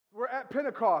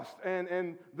Pentecost,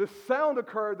 and the sound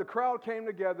occurred, the crowd came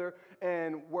together,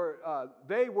 and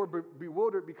they were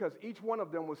bewildered because each one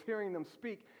of them was hearing them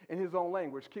speak in his own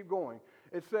language. Keep going.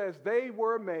 It says, they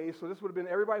were amazed, so this would have been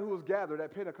everybody who was gathered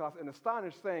at Pentecost, and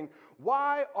astonished, saying,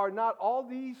 why are not all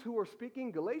these who are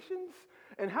speaking Galatians?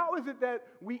 And how is it that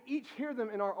we each hear them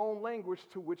in our own language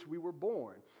to which we were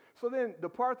born? So then the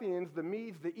Parthians, the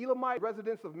Medes, the Elamite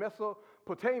residents of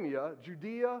Mesopotamia,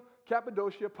 Judea,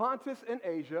 Cappadocia, Pontus and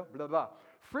Asia, blah, blah,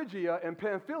 Phrygia and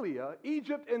Pamphylia,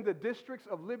 Egypt and the districts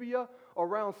of Libya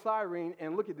around Cyrene,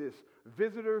 and look at this,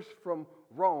 visitors from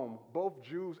Rome, both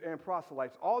Jews and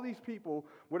proselytes. All these people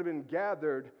would have been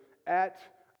gathered at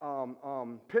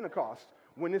Pentecost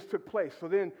when this took place. So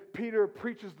then Peter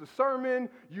preaches the sermon,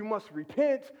 you must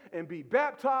repent and be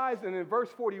baptized. And in verse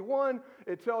 41,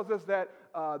 it tells us that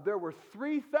there were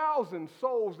 3,000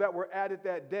 souls that were added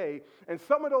that day. And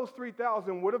some of those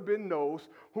 3,000 would have been those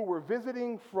who were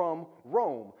visiting from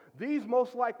Rome. These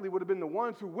most likely would have been the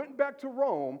ones who went back to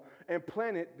Rome and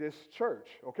planted this church,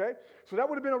 okay? So that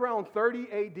would have been around 30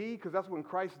 AD, because that's when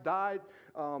Christ died.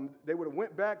 They would have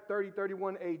went back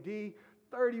 31 AD.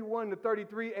 31 to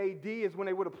 33 AD is when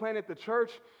they would have planted the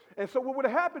church. And so what would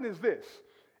have happened is this.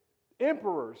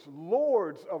 Emperors,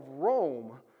 lords of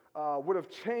Rome would have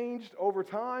changed over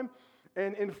time.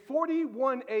 And in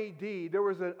 41 AD, there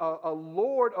was a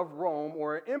lord of Rome,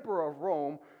 or an emperor of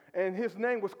Rome, and his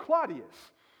name was Claudius.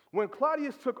 When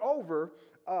Claudius took over,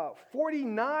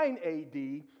 49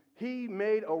 AD, he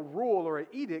made a rule or an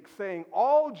edict saying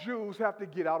all Jews have to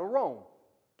get out of Rome.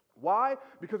 Why?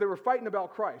 Because they were fighting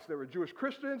about Christ. There were Jewish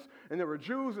Christians, and there were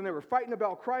Jews, and they were fighting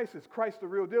about Christ. Is Christ the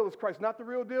real deal? Is Christ not the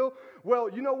real deal? Well,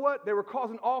 you know what? They were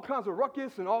causing all kinds of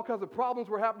ruckus, and all kinds of problems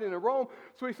were happening in Rome.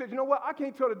 So he said, you know what? I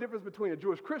can't tell the difference between the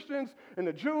Jewish Christians and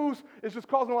the Jews. It's just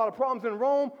causing a lot of problems in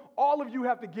Rome. All of you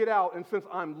have to get out, and since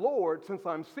I'm Lord, since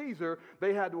I'm Caesar,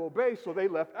 they had to obey, so they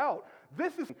left out.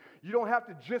 You don't have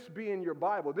to just be in your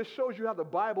Bible. This shows you how the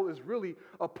Bible is really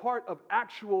a part of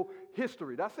actual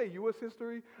history. Did I say U.S.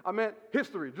 history? I meant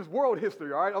history, just world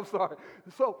history, all right? I'm sorry.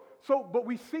 But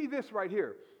we see this right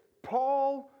here.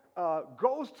 Paul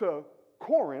goes to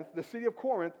Corinth, the city of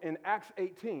Corinth, in Acts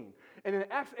 18. And in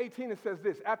Acts 18, it says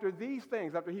this, after these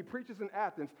things, after he preaches in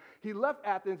Athens, he left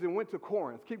Athens and went to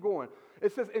Corinth. Keep going.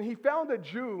 It says, and he found a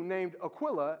Jew named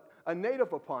Aquila, a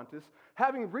native of Pontus,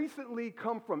 having recently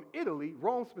come from Italy,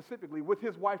 Rome specifically, with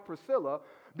his wife Priscilla,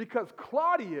 because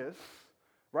Claudius,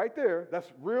 right there,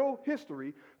 that's real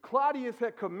history, Claudius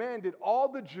had commanded all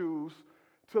the Jews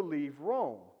to leave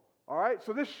Rome. All right,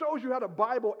 so this shows you how the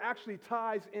Bible actually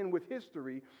ties in with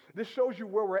history. This shows you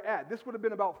where we're at. This would have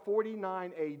been about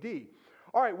 49 AD.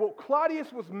 All right, well,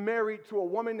 Claudius was married to a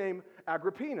woman named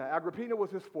Agrippina. Agrippina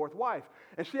was his fourth wife,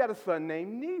 and she had a son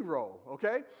named Nero,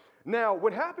 okay? Now,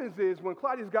 what happens is when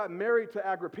Claudius got married to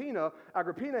Agrippina,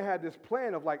 Agrippina had this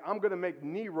plan of like, I'm going to make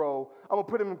Nero, I'm going to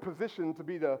put him in position to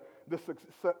be the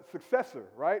successor,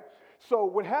 right? So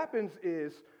what happens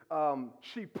is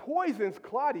she poisons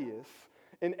Claudius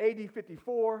in AD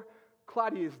 54.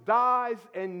 Claudius dies,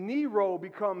 and Nero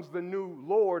becomes the new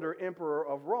lord or emperor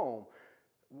of Rome.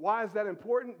 Why is that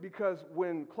important? Because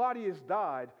when Claudius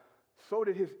died, so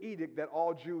did his edict that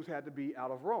all Jews had to be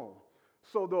out of Rome.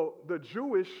 So the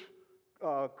Jewish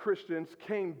Christians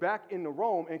came back into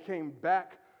Rome and came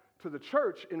back to the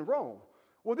church in Rome.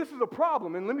 Well, this is a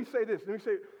problem, and let me say this.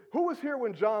 Who was here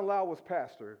when John Lau was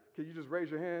pastor? Can you just raise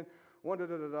your hand? One, da,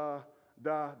 da, da,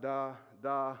 da, da,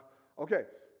 da. Okay,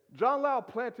 John Lau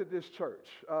planted this church.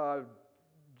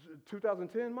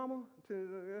 2010, Mama?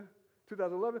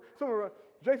 2011? Somewhere around.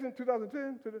 Jason,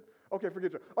 2010? Okay,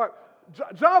 forget you. All right.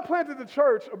 John planted the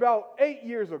church about 8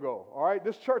 years ago, all right?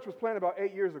 This church was planted about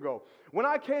 8 years ago. When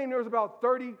I came, there was about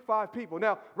 35 people.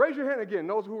 Now, raise your hand again,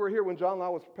 those who were here when John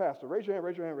Lau was pastor. Raise your hand,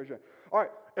 raise your hand, raise your hand. All right,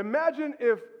 imagine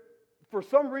if, for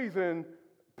some reason,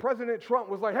 President Trump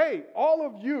was like, hey, all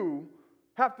of you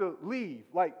have to leave.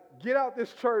 Like, get out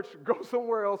this church, go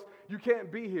somewhere else. You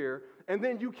can't be here. And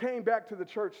then you came back to the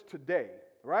church today,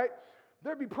 right?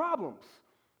 There'd be problems.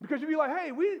 Because you'd be like,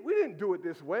 hey, we didn't do it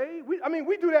this way. We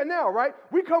do that now, right?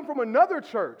 We come from another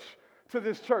church to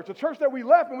this church, a church that we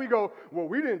left, and we go, well,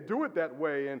 we didn't do it that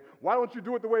way, and why don't you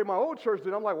do it the way my old church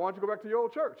did? I'm like, why don't you go back to your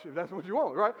old church if that's what you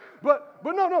want, right? But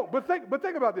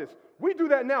think about this. We do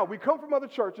that now. We come from other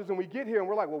churches, and we get here, and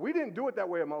we're like, well, we didn't do it that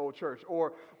way at my old church,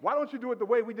 or why don't you do it the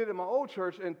way we did at my old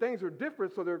church, and things are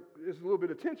different, so there's a little bit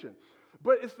of tension.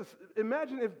 But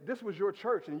imagine if this was your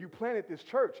church and you planted this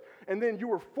church and then you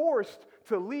were forced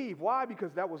to leave. Why?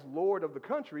 Because that was Lord of the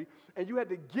country and you had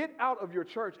to get out of your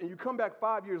church and you come back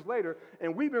 5 years later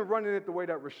and we've been running it the way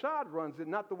that Rashad runs it,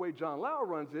 not the way John Lau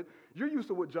runs it. You're used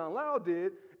to what John Lau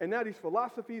did and now these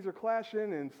philosophies are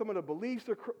clashing and some of the beliefs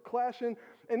are clashing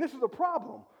and this is a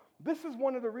problem. This is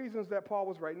one of the reasons that Paul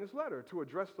was writing this letter, to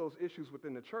address those issues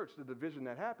within the church, the division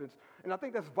that happens. And I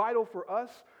think that's vital for us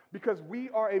because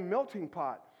we are a melting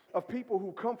pot of people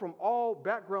who come from all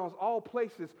backgrounds, all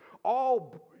places,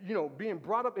 all, being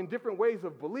brought up in different ways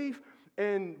of belief,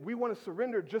 and we want to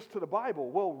surrender just to the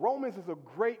Bible. Well, Romans is a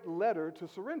great letter to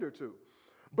surrender to.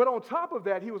 But on top of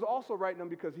that, he was also writing them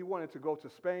because he wanted to go to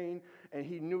Spain, and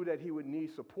he knew that he would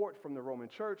need support from the Roman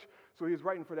church, so he was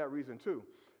writing for that reason too.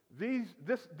 This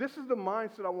is the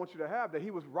mindset I want you to have, that he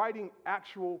was writing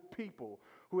actual people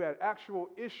who had actual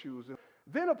issues. And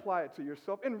then apply it to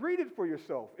yourself and read it for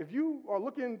yourself. If you are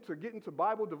looking to get into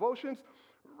Bible devotions,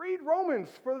 read Romans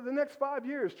for the next 5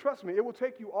 years. Trust me, it will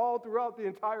take you all throughout the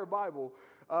entire Bible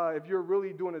if you're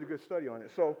really doing a good study on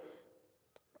it. So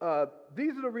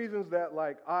these are the reasons that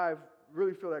I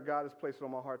really feel that God has placed it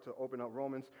on my heart to open up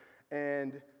Romans.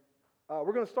 And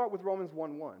we're going to start with Romans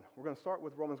 1:1. We're going to start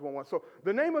with Romans 1:1. So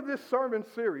the name of this sermon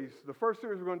series, the first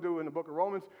series we're going to do in the book of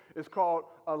Romans, is called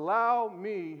Allow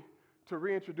Me to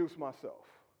Reintroduce Myself.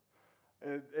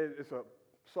 And it's a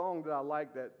song that I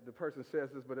like that the person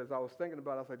says this, but as I was thinking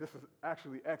about it, I was like, this is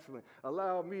actually excellent.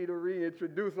 Allow me to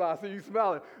reintroduce myself. I see you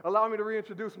smiling. Allow me to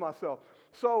reintroduce myself.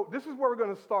 So this is where we're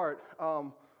going to start,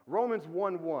 Romans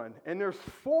 1:1. And there's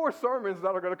 4 sermons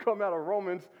that are going to come out of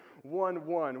Romans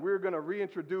 1:1. We're going to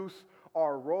reintroduce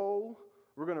our role.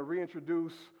 We're going to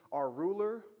reintroduce our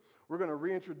ruler. We're going to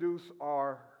reintroduce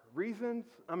our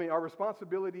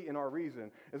responsibility and our reason.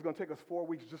 It's going to take us 4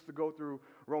 weeks just to go through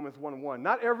Romans 1:1.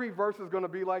 Not every verse is going to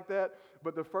be like that,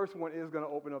 but the first one is going to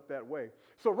open up that way.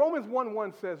 So Romans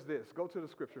 1:1 says this. Go to the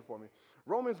scripture for me.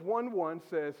 Romans 1:1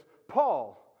 says,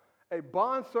 Paul, a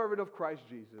bondservant of Christ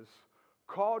Jesus,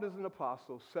 called as an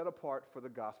apostle, set apart for the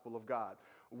gospel of God.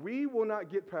 We will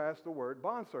not get past the word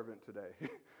bondservant today.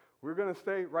 We're going to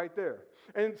stay right there.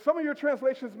 And some of your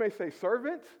translations may say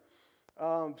servant.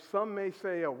 Some may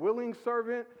say a willing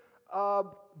servant.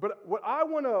 But what I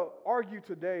want to argue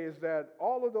today is that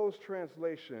all of those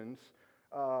translations,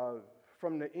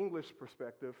 from the English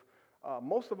perspective,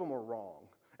 most of them are wrong.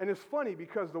 And it's funny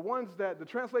because the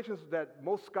translations that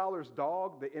most scholars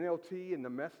dog, the NLT and the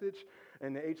Message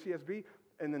and the HCSB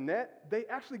and the NET, they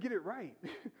actually get it right.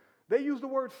 They use the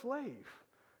word slave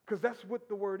because that's what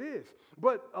the word is.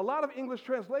 But a lot of English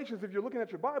translations, if you're looking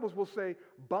at your Bibles, will say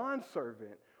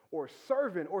bondservant or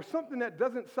servant or something that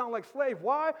doesn't sound like slave.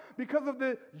 Why? Because of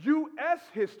the U.S.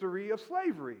 history of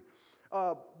slavery.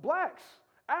 Blacks,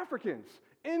 Africans,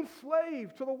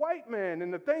 enslaved to the white man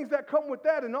and the things that come with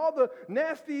that and all the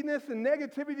nastiness and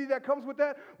negativity that comes with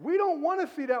that. We don't want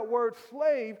to see that word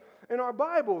slave in our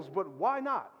Bibles, but why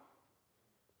not?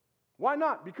 Why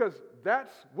not? Because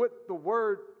that's what the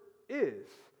word is.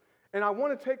 And I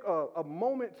want to take a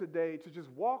moment today to just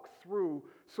walk through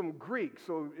some Greek.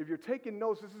 So if you're taking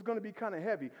notes, this is going to be kind of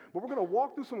heavy. But we're going to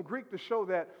walk through some Greek to show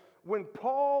that when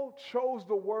Paul chose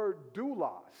the word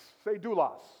doulos, say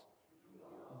doulos.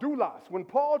 Doulos. When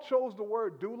Paul chose the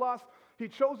word doulos, he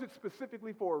chose it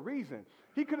specifically for a reason.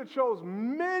 He could have chose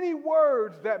many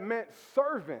words that meant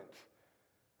servant,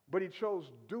 but he chose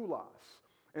doulos.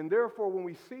 And therefore, when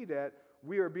we see that,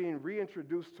 we are being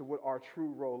reintroduced to what our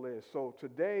true role is. So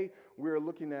today, we are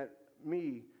looking at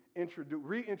me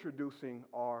reintroducing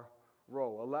our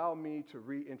role. Allow me to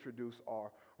reintroduce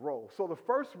our role. So the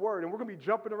first word, and we're going to be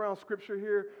jumping around scripture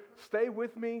here. Stay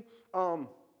with me.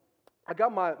 I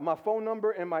got my phone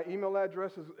number and my email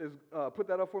address. Put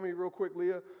that up for me real quick,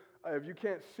 Leah. If you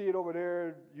can't see it over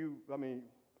there, let me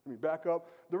back up.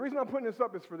 The reason I'm putting this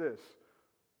up is for this.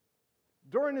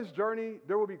 During this journey,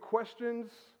 there will be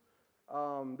questions,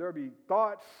 there will be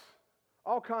thoughts,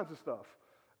 all kinds of stuff.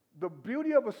 The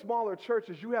beauty of a smaller church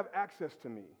is you have access to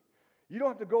me. You don't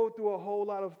have to go through a whole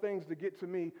lot of things to get to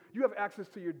me. You have access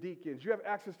to your deacons. You have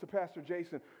access to Pastor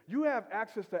Jason. You have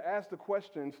access to ask the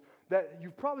questions that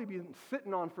you've probably been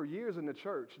sitting on for years in the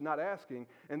church, not asking,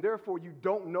 and therefore you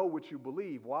don't know what you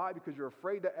believe. Why? Because you're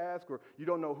afraid to ask or you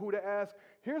don't know who to ask.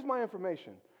 Here's my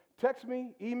information. Text me,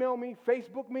 email me,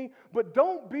 Facebook me, but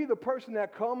don't be the person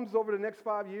that comes over the next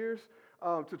 5 years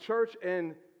to church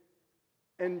and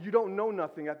you don't know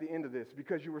nothing at the end of this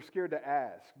because you were scared to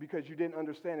ask, because you didn't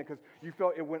understand it, because you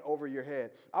felt it went over your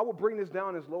head. I will bring this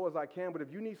down as low as I can, but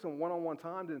if you need some one-on-one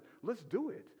time, then let's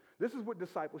do it. This is what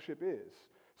discipleship is.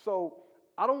 So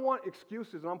I don't want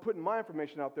excuses, and I'm putting my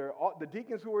information out there. All, the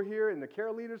deacons who are here and the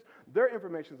care leaders, their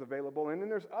information is available. And then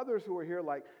there's others who are here,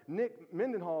 like Nick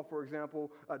Mendenhall, for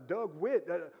example, Doug Witt,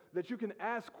 that you can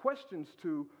ask questions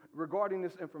to regarding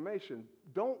this information.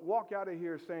 Don't walk out of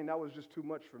here saying that was just too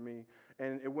much for me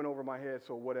and it went over my head,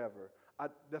 so whatever.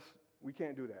 We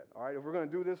can't do that, all right? If we're going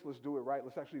to do this, let's do it right.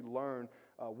 Let's actually learn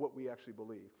what we actually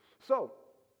believe. So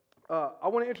I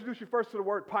want to introduce you first to the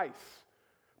word pice.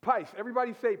 Pice.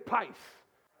 Everybody say pice.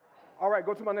 All right,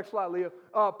 go to my next slide, Leah.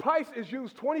 Pice is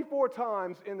used 24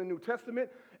 times in the New Testament.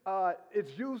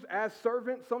 It's used as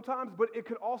servant sometimes, but it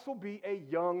could also be a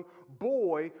young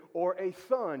boy or a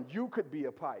son. You could be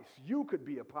a pice. You could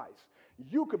be a pice.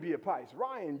 You could be a pice.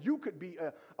 Ryan, you could be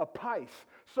a pice.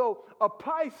 So a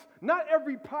pice, not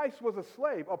every pice was a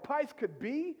slave. A pice could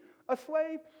be a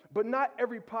slave, but not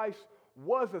every pice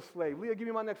was a slave. Leah, give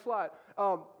me my next slide.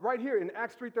 Right here in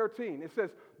Acts 3:13, it says,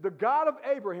 the God of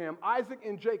Abraham, Isaac,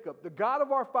 and Jacob, the God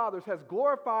of our fathers, has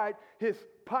glorified his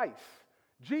pice,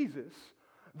 Jesus,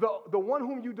 the one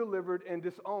whom you delivered and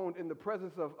disowned in the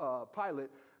presence of Pilate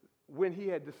when he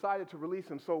had decided to release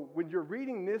him. So when you're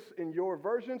reading this in your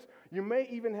versions, you may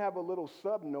even have a little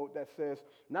subnote that says,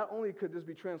 not only could this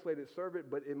be translated servant,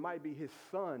 but it might be his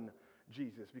son,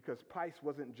 Jesus, because pice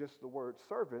wasn't just the word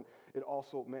servant, it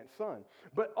also meant son.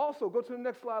 But also, go to the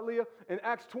next slide, Leah. In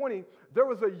Acts 20, there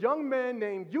was a young man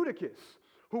named Eutychus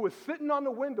who was sitting on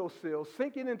the windowsill,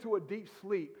 sinking into a deep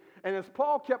sleep. And as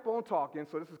Paul kept on talking,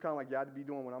 so this is kind of like y'all be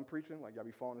doing when I'm preaching, like y'all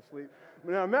be falling asleep.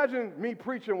 Now imagine me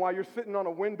preaching while you're sitting on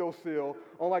a windowsill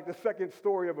on like the second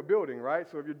story of a building, right?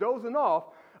 So if you're dozing off,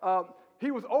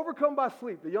 he was overcome by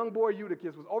sleep. The young boy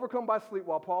Eutychus was overcome by sleep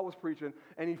while Paul was preaching,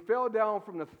 and he fell down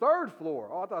from the third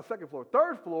floor, I thought second floor,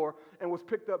 third floor, and was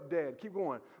picked up dead. Keep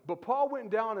going. But Paul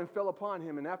went down and fell upon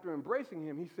him, and after embracing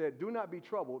him, he said, do not be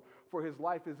troubled, for his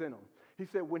life is in him. He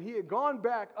said, when he had gone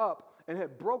back up and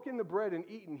had broken the bread and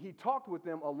eaten, he talked with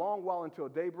them a long while until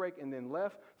daybreak and then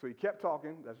left. So he kept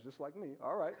talking. That's just like me.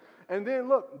 All right. And then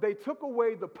look, they took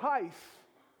away the pice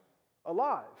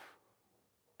alive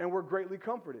and were greatly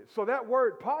comforted. So that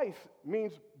word pice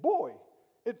means boy.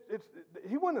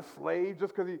 He wasn't a slave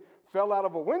just because he fell out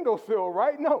of a windowsill,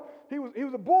 right? No, he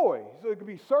was a boy. So it could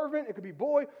be servant, it could be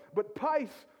boy, but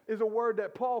pice is a word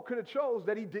that Paul could have chose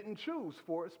that he didn't choose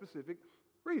for a specific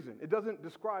reason. It doesn't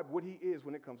describe what he is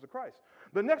when it comes to Christ.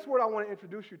 The next word I want to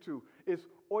introduce you to is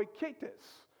oiketes.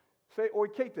 Say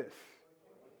oiketes.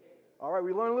 All right,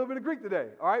 we learned a little bit of Greek today.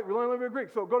 All right, we learned a little bit of Greek.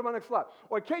 So go to my next slide.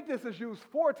 Oiketes is used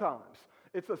 4 times.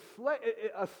 It's a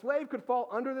slave could fall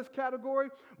under this category,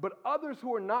 but others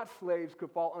who are not slaves could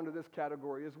fall under this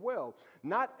category as well.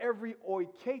 Not every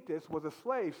oiketes was a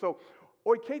slave. So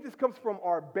oiketes comes from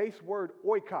our base word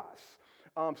oikos.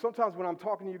 Sometimes when I'm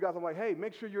talking to you guys, I'm like, hey,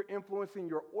 make sure you're influencing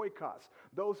your oikos,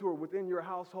 those who are within your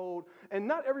household. And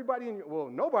not everybody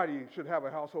nobody should have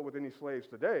a household with any slaves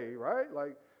today, right?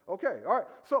 Like, okay, all right.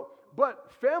 So, but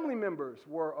family members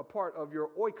were a part of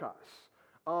your oikos.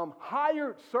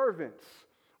 Hired servants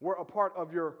were a part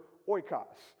of your oikos,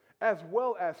 as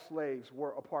well as slaves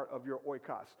were a part of your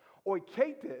oikos.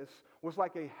 Oiketes was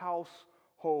like a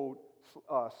household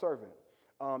servant.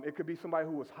 It could be somebody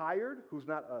who was hired, who's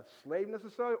not a slave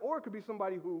necessarily, or it could be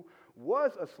somebody who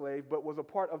was a slave but was a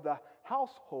part of the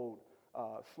household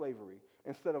slavery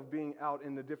instead of being out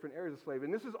in the different areas of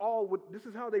slavery. And this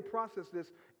is how they process this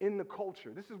in the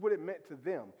culture. This is what it meant to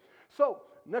them. So,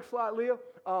 next slide, Leah.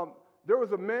 There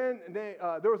was a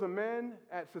man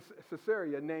at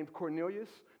Caesarea named Cornelius.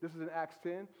 This is in Acts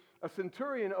 10, a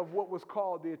centurion of what was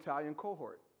called the Italian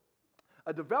cohort,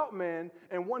 a devout man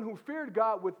and one who feared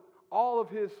God with all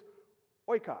of his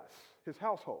oikos, his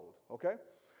household, okay?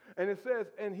 And it says,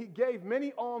 and he gave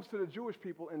many alms to the Jewish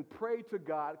people and prayed to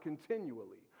God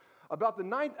continually. About the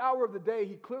 9th hour of the day,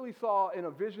 he clearly saw in a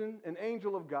vision an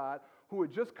angel of God who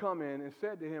had just come in and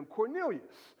said to him, Cornelius.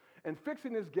 And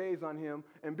fixing his gaze on him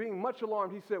and being much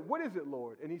alarmed, he said, what is it,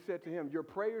 Lord? And he said to him, your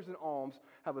prayers and alms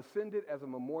have ascended as a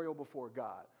memorial before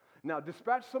God. Now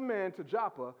dispatch some men to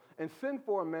Joppa and send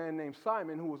for a man named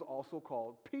Simon, who was also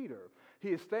called Peter. He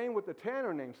is staying with a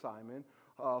tanner named Simon,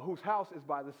 whose house is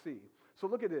by the sea. So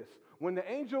look at this. When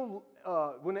the angel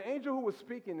who was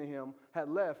speaking to him had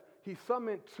left, he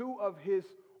summoned 2 of his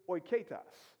oiketas,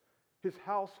 his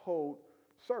household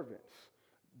servants.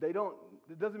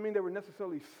 It doesn't mean they were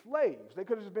necessarily slaves. They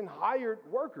could have just been hired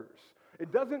workers.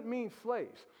 It doesn't mean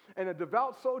slaves. And a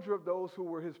devout soldier of those who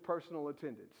were his personal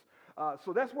attendants.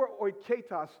 So that's where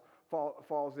oiketas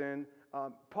falls in.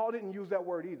 Paul didn't use that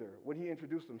word either when he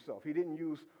introduced himself. He didn't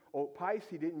use pice,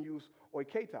 he didn't use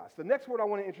oiketas. The next word I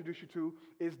want to introduce you to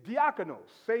is diakonos.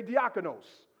 Say diakonos.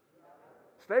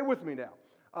 Stay with me now.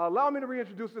 Allow me to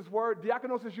reintroduce this word.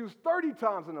 Diakonos is used 30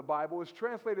 times in the Bible. It's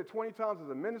translated 20 times as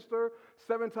a minister,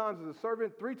 7 times as a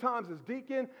servant, 3 times as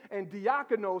deacon. And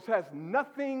diakonos has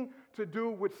nothing to do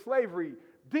with slavery.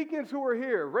 Deacons who are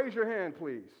here, raise your hand,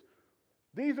 please.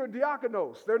 These are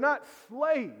diakonos. They're not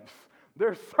slaves.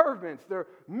 They're servants. They're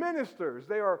ministers.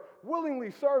 They are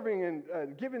willingly serving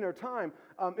and giving their time.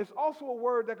 It's also a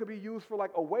word that could be used for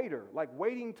like a waiter, like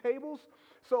waiting tables.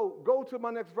 So go to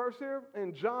my next verse here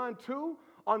in John 2.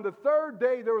 On the 3rd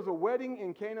day, there was a wedding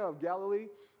in Cana of Galilee,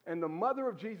 and the mother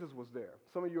of Jesus was there.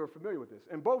 Some of you are familiar with this.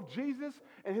 And both Jesus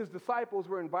and his disciples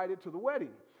were invited to the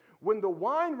wedding. When the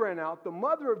wine ran out, the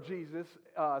mother of Jesus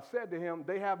said to him,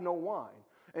 "They have no wine."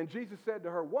 And Jesus said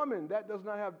to her, "Woman, that does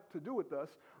not have to do with us.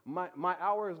 My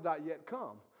hour has not yet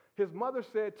come." His mother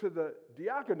said to the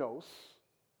diakonos,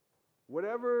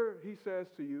 "Whatever he says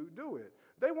to you, do it."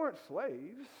 They weren't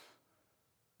slaves.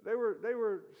 They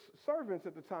were servants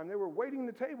at the time. They were waiting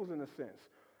the tables in a sense.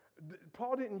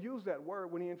 Paul didn't use that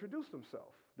word when he introduced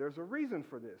himself. There's a reason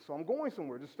for this. So I'm going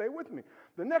somewhere. Just stay with me.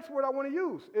 The next word I want to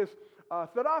use is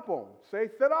therapon. Say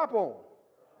therapon.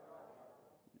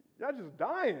 Y'all just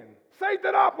dying. Say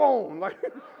therapon. Like,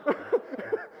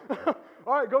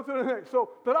 all right, go to the next.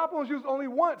 So therapon is used only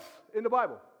once in the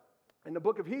Bible. In the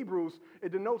book of Hebrews,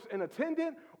 it denotes an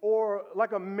attendant or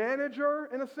like a manager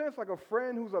in a sense, like a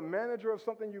friend who's a manager of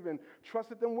something you've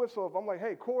entrusted them with. So if I'm like,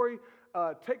 "Hey, Corey,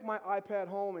 take my iPad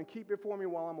home and keep it for me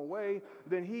while I'm away,"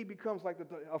 then he becomes like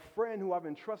a friend who I've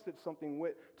entrusted something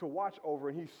with to watch over,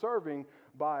 and he's serving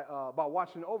by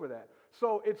watching over that.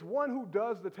 So it's one who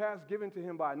does the task given to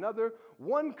him by another.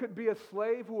 One could be a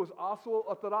slave who is also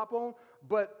a therapon,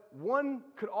 but one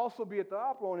could also be a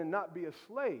therapon and not be a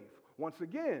slave. Once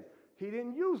again, he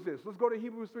didn't use this. Let's go to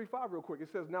Hebrews 3:5 real quick. It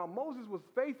says, "Now Moses was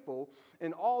faithful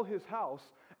in all his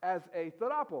house as a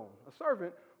therapon, a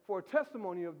servant, for a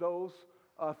testimony of those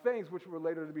things which were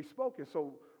later to be spoken."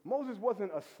 So Moses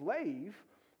wasn't a slave.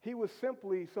 He was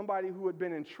simply somebody who had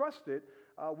been entrusted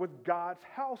with God's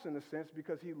house in a sense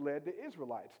because he led the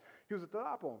Israelites. He was a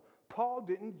therapon. Paul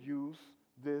didn't use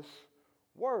this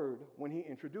word when he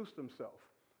introduced himself.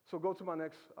 So go to my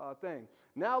next thing.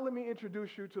 Now let me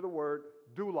introduce you to the word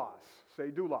doulos.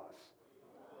 Say doulos.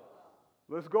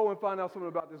 Let's go and find out something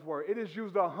about this word. It is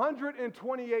used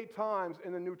 128 times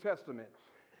in the New Testament.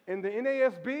 In the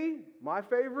NASB, my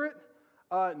favorite,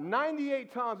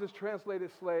 98 times it's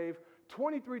translated slave,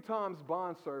 23 times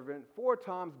bondservant, 4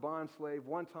 times bondslave,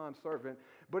 1 time servant.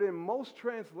 But in most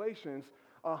translations,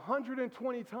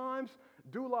 120 times,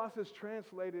 doulos is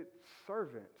translated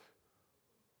servant.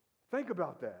 Think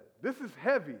about that. This is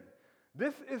heavy.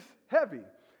 This is heavy.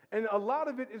 And a lot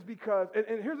of it is because,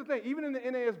 and here's the thing, even in the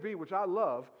NASB, which I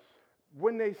love,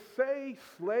 when they say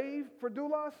slave for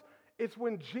doulos, it's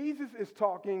when Jesus is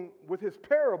talking with his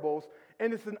parables,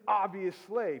 and it's an obvious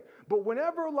slave. But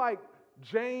whenever like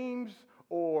James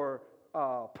or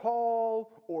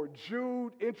Paul or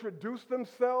Jude introduce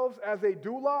themselves as a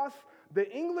doulos, the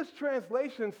English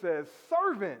translation says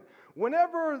servant.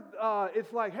 Whenever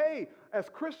it's like, hey, as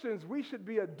Christians, we should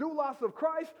be a doulos of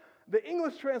Christ, the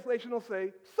English translation will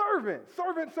say servant,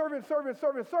 servant, servant, servant,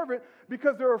 servant, servant,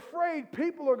 because they're afraid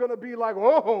people are going to be like,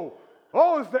 oh,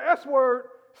 it's the S word,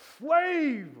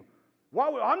 slave.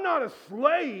 I'm not a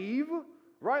slave,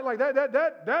 right? Like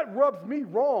that rubs me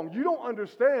wrong. You don't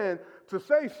understand. To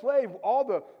say slave, all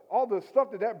the stuff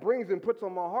that brings and puts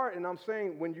on my heart, and I'm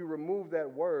saying when you remove that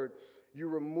word, you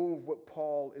remove what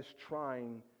Paul is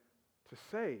trying to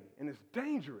say, and it's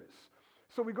dangerous.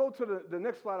 So we go to the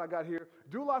next slide I got here.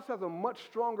 Doulos has a much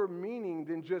stronger meaning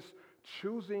than just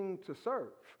choosing to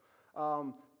serve.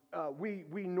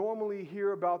 We normally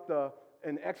hear about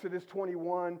in Exodus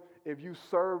 21, if you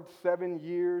served 7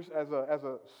 years as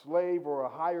a slave or a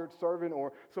hired servant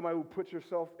or somebody who put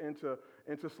yourself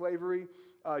into slavery,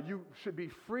 you should be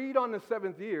freed on the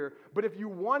 7th year. But if you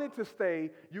wanted to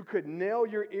stay, you could nail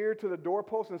your ear to the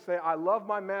doorpost and say, I love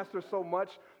my master so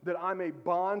much that I'm a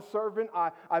bond servant.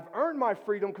 I've earned my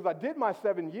freedom because I did my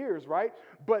 7 years, right?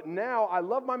 But now I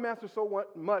love my master so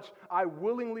much, I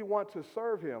willingly want to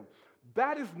serve him.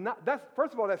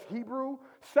 First of all, that's Hebrew.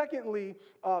 Secondly,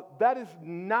 that is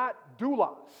not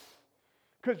doulos.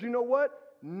 Because you know what?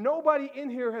 Nobody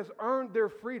in here has earned their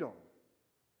freedom.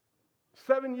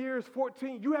 7 years,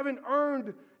 14, you haven't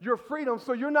earned your freedom,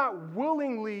 so you're not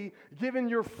willingly giving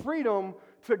your freedom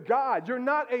to God. You're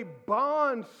not a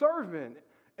bond servant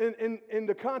in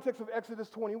the context of Exodus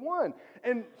 21.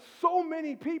 And so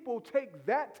many people take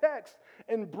that text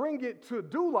and bring it to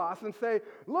doulos and say,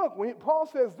 look, when Paul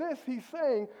says this, he's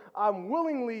saying, I'm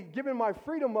willingly giving my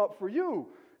freedom up for you.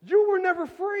 You were never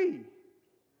free.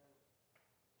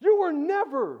 You were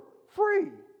never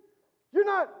free. You're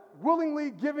not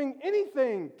willingly giving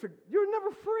anything you're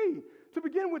never free to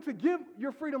begin with, to give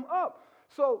your freedom up.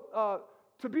 So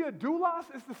to be a doulos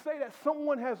is to say that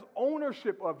someone has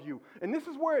ownership of you. And this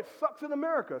is where it sucks in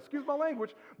America. Excuse my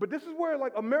language, but this is where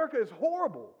like America is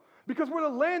horrible because we're the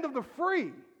land of the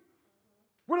free.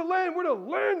 We're the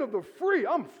land of the free.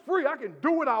 I'm free. I can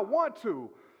do what I want to.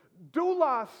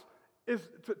 Doulos is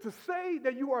to say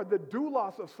that you are the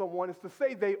doulos of someone is to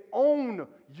say they own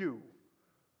you.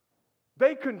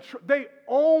 They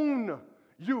own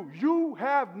you. You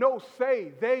have no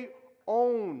say. They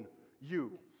own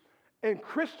you. And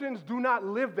Christians do not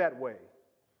live that way.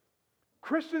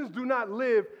 Christians do not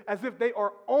live as if they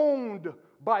are owned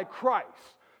by Christ.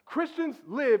 Christians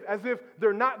live as if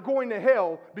they're not going to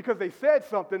hell because they said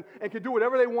something and can do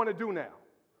whatever they want to do now.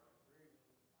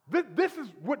 This is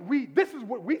what we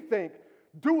think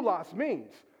doulos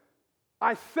means.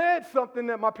 I said something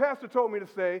that my pastor told me to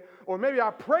say, or maybe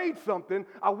I prayed something,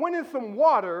 I went in some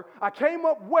water, I came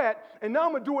up wet, and now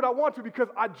I'm going to do what I want to because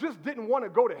I just didn't want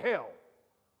to go to hell.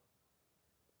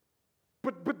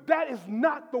 But that is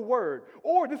not the word.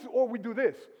 Or we do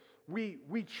this.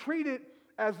 We treat it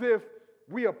as if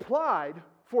we applied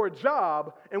for a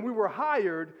job and we were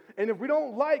hired, and if we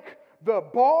don't like the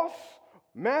boss,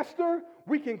 master,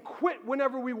 we can quit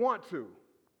whenever we want to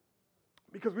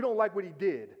because we don't like what he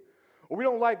did. Or we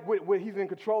don't like what he's in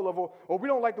control of, or we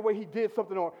don't like the way he did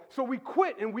something, so we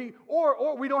quit and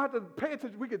or we don't have to pay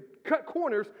attention. We could cut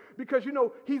corners because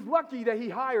he's lucky that he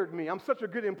hired me. I'm such a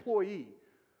good employee.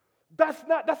 That's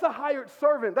a hired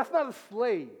servant. That's not a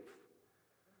slave.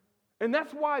 And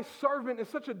that's why servant is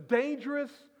such a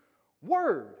dangerous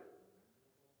word.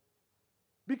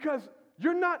 Because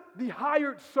you're not the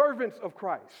hired servants of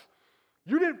Christ.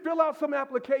 You didn't fill out some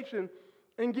application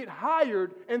and get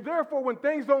hired, and therefore when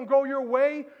things don't go your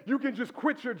way, you can just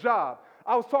quit your job.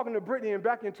 I was talking to Brittany, and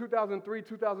back in 2003,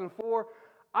 2004,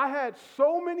 I had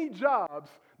so many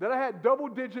jobs that I had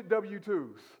double-digit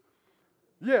W-2s.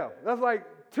 Yeah, that's like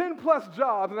 10 plus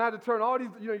jobs, and I had to turn all these,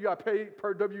 you got paid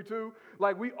per W-2.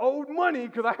 Like we owed money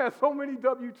because I had so many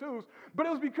W-2s. But it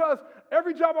was because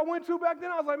every job I went to back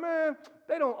then, I was like, man,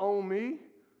 they don't own me.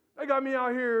 They got me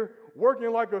out here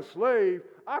working like a slave.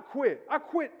 I quit. I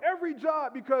quit every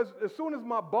job because as soon as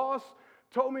my boss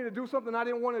told me to do something I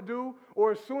didn't want to do,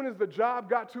 or as soon as the job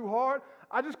got too hard,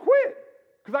 I just quit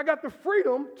because I got the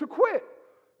freedom to quit.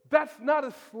 That's not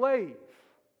a slave.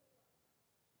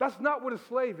 That's not what a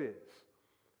slave is.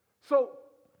 So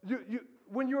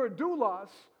when you're a doulos,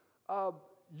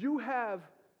 you have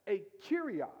a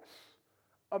kyrios,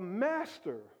 a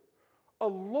master, a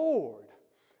lord.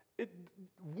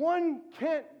 One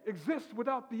can't exist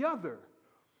without the other.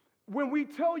 When we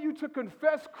tell you to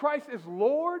confess Christ as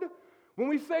Lord, when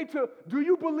we say do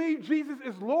you believe Jesus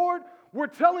is Lord, we're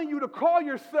telling you to call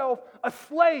yourself a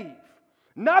slave,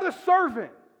 not a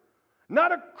servant,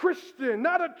 not a Christian,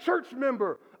 not a church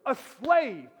member, a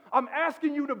slave. I'm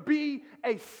asking you to be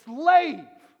a slave,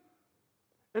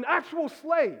 an actual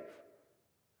slave.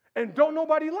 And don't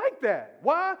nobody like that.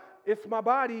 Why? It's my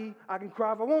body. I can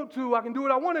cry if I want to. I can do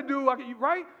what I want to do.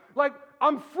 Right? Like,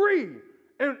 I'm free.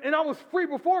 And I was free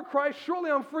before Christ.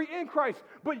 Surely I'm free in Christ.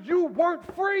 But you weren't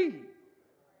free.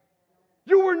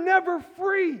 You were never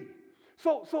free.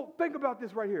 So think about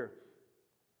this right here.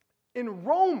 In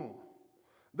Rome,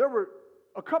 there were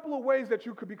a couple of ways that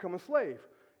you could become a slave.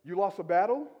 You lost a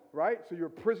battle, right? So you're a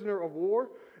prisoner of war.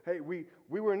 Hey, we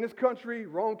were in this country.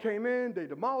 Rome came in. They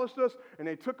demolished us, and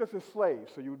they took us as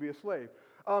slaves. So you would be a slave.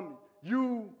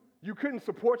 You couldn't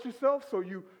support yourself, so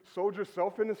you sold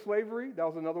yourself into slavery. That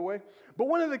was another way. But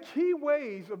one of the key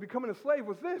ways of becoming a slave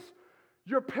was this.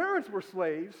 Your parents were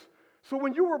slaves, so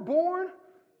when you were born,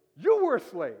 you were a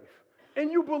slave.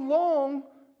 And you belong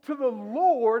to the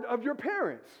Lord of your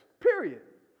parents, period.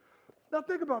 Now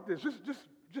think about this.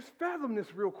 Just fathom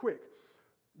this real quick.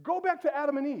 Go back to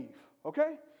Adam and Eve,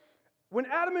 okay? When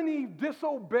Adam and Eve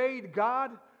disobeyed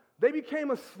God, they became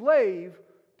a slave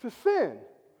to sin.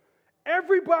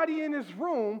 Everybody in this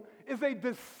room is a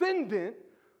descendant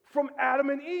from Adam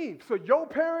and Eve. So your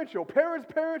parents, your parents'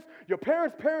 parents, your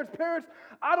parents' parents' parents,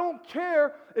 I don't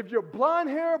care if you're blonde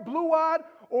hair, blue-eyed,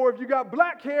 or if you got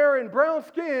black hair and brown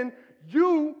skin,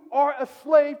 you are a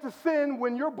slave to sin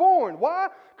when you're born. Why?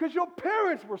 Because your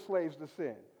parents were slaves to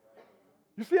sin.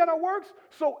 You see how that works?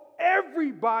 So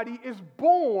everybody is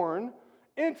born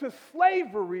into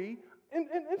slavery in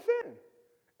sin.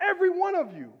 Every one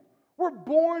of you. We're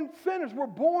born sinners. We're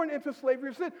born into slavery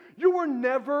of sin. You were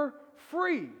never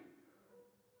free.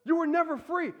 You were never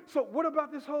free. So what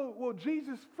about this whole, well,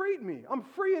 Jesus freed me. I'm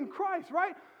free in Christ,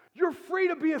 right? You're free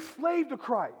to be a slave to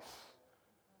Christ.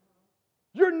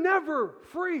 You're never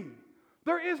free.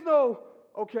 There is no,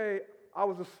 okay, I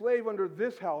was a slave under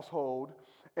this household,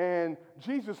 and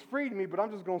Jesus freed me, but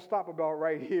I'm just gonna stop about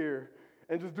right here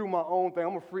and just do my own thing.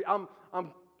 I'm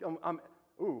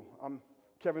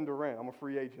Kevin Durant. I'm a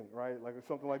free agent, right? Like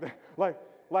something like that.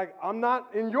 Like I'm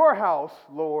not in your house,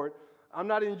 Lord. I'm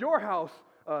not in your house,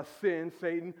 sin,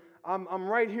 Satan. I'm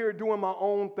right here doing my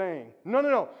own thing.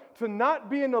 No. To not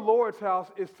be in the Lord's house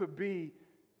is to be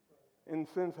in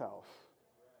sin's house.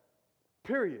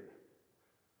 Period.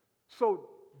 So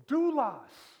doulos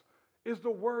is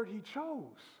the word he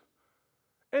chose.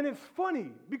 And it's funny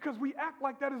because we act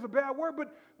like that is a bad word,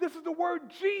 but this is the word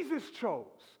Jesus chose.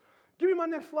 Give me my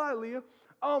next slide, Leah.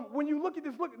 When you look at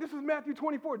this, this is Matthew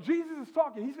 24. Jesus is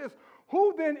talking. He says,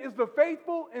 who then is the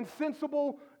faithful and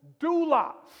sensible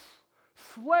doulos,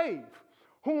 slave,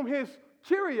 whom his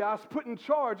Kyrios put in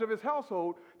charge of his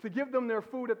household to give them their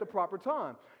food at the proper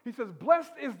time? He says,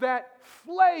 blessed is that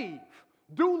slave,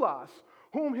 doulos,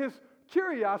 whom his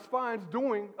Kyrios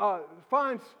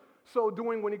finds so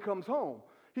doing when he comes home.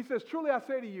 He says, truly I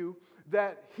say to you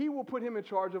that he will put him in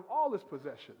charge of all his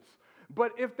possessions.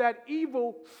 But if that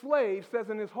evil slave says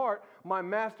in his heart, my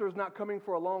master is not coming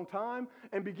for a long time,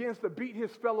 and begins to beat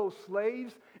his fellow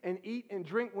slaves and eat and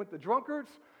drink with the drunkards,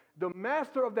 the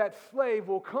master of that slave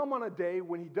will come on a day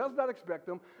when he does not expect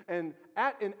him, and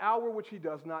at an hour which he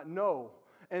does not know,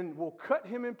 and will cut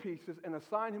him in pieces and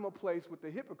assign him a place with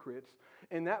the hypocrites.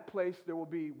 In that place there will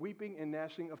be weeping and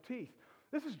gnashing of teeth.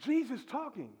 This is Jesus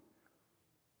talking.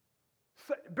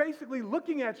 So basically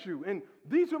looking at you, and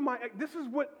this is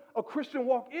what a Christian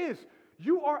walk is.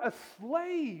 You are a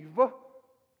slave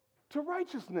to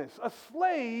righteousness, a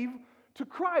slave to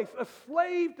Christ, a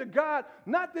slave to God,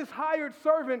 not this hired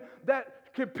servant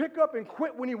that can pick up and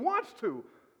quit when he wants to.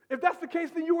 If that's the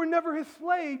case, then you were never his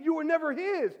slave. You were never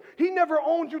his. He never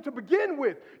owned you to begin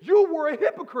with. You were a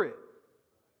hypocrite.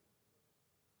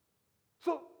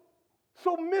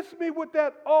 So miss me with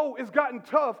that, it's gotten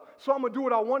tough, so I'm going to do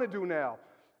what I want to do now.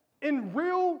 In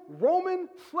real Roman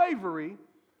slavery,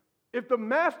 if the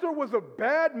master was a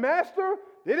bad master,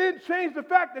 it didn't change the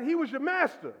fact that he was your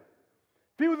master.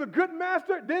 If he was a good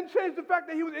master, it didn't change the fact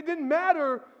that it didn't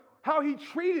matter how he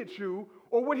treated you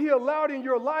or what he allowed in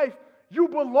your life. You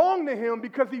belong to him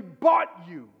because he bought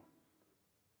you.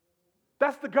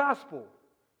 That's the gospel.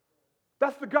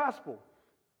 That's the gospel.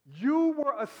 You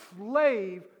were a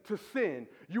slave to sin.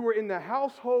 You were in the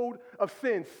household of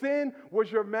sin. Sin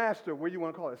was your master. Whether you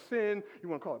want to call it sin, you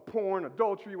want to call it porn,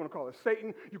 adultery, you want to call it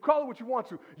Satan. You call it what you want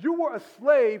to. You were a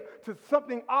slave to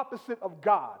something opposite of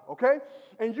God, okay?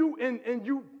 And you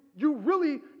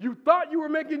thought you were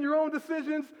making your own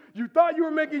decisions. You thought you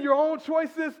were making your own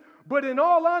choices. But in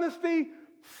all honesty,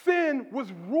 sin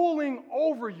was ruling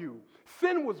over you.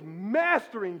 Sin was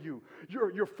mastering you.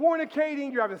 You're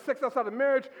fornicating, you're having sex outside of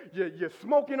marriage, you're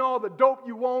smoking all the dope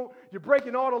you want, you're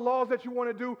breaking all the laws that you want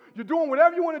to do, you're doing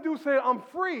whatever you want to do, saying, I'm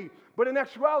free. But in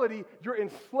actuality, you're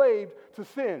enslaved to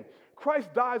sin.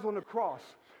 Christ dies on the cross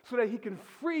so that he can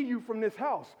free you from this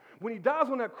house. When he dies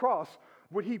on that cross,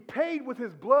 what he paid with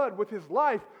his blood, with his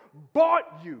life,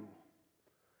 bought you.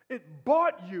 It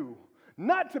bought you.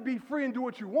 Not to be free and do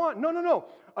what you want. No.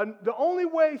 The only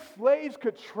way slaves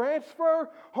could transfer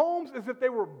homes is if they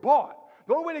were bought.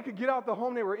 The only way they could get out the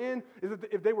home they were in is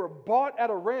if they were bought at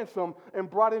a ransom and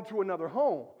brought into another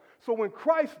home. So when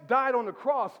Christ died on the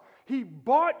cross, he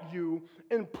bought you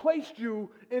and placed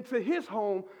you into his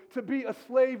home to be a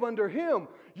slave under him.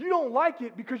 You don't like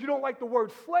it because you don't like the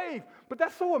word slave, but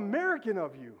that's so American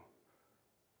of you.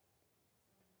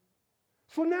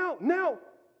 So now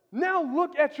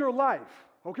look at your life,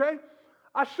 okay?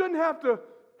 I shouldn't have to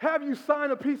have you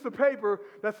sign a piece of paper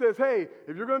that says, hey,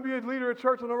 if you're going to be a leader at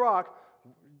Church on the Rock,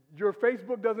 your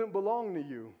Facebook doesn't belong to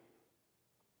you.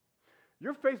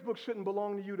 Your Facebook shouldn't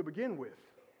belong to you to begin with.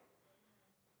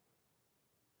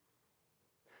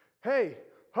 Hey,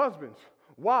 husbands,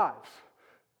 wives,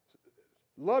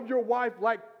 love your wife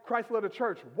like Christ loved the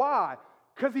church. Why?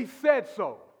 Because he said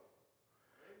so.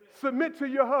 Submit to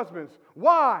your husbands.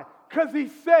 Why? Because he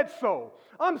said so.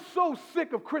 I'm so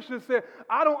sick of Christians saying,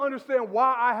 I don't understand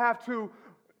why I have to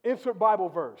insert Bible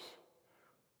verse.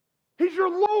 He's your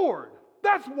Lord.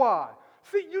 That's why.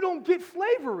 See, you don't get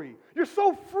slavery. You're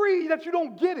so free that you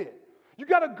don't get it. You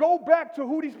got to go back to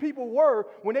who these people were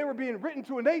when they were being written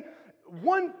to. And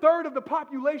 1/3 of the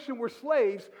population were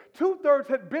slaves. 2/3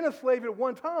 had been a slave at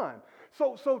one time.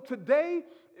 So today,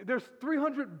 there's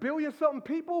 300 billion something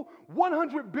people,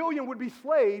 100 billion would be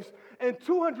slaves, and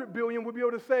 200 billion would be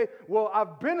able to say, well,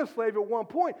 I've been a slave at one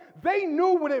point. They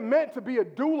knew what it meant to be a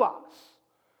doulos,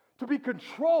 to be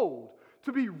controlled,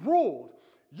 to be ruled.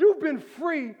 You've been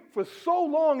free for so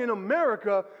long in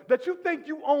America that you think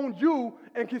you own you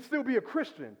and can still be a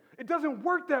Christian. It doesn't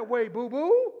work that way,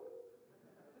 boo-boo.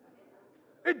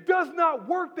 It does not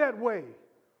work that way.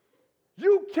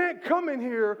 You can't come in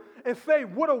here and say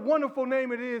what a wonderful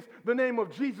name it is, the name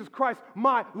of Jesus Christ,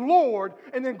 my Lord,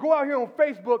 and then go out here on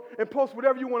Facebook and post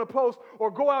whatever you want to post,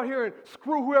 or go out here and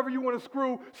screw whoever you want to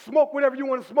screw, smoke whatever you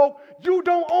want to smoke. You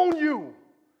don't own you.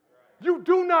 You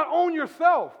do not own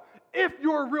yourself if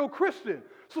you're a real Christian.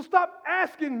 So stop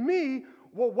asking me,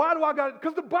 well, why do I got it?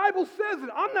 Because the Bible says it.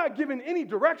 I'm not giving any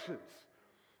directions.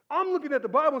 I'm looking at the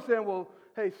Bible and saying, well,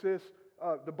 hey, sis,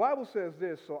 the Bible says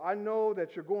this, so I know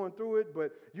that you're going through it,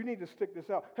 but you need to stick this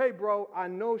out. Hey, bro, I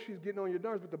know she's getting on your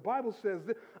nerves, but the Bible says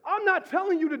this. I'm not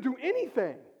telling you to do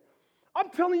anything. I'm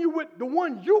telling you what the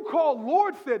one you call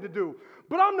Lord said to do,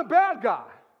 but I'm the bad guy.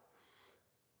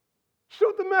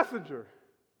 Shoot the messenger,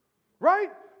 right?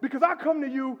 Because I come to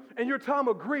you in your time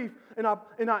of grief, and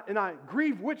I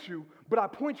grieve with you, but I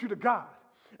point you to God.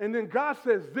 And then God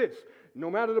says this, no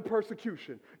matter the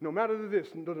persecution, no matter the this,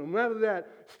 no matter that,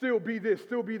 still be this,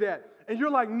 still be that. And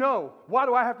you're like, no, why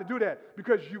do I have to do that?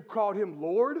 Because you called him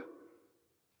Lord?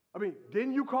 I mean,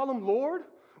 didn't you call him Lord?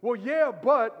 Well, yeah,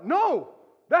 but no,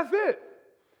 that's it.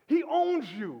 He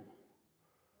owns you.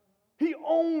 He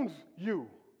owns you.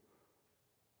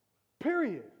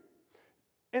 Period.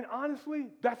 And honestly,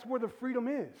 that's where the freedom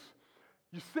is.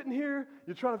 You're sitting here,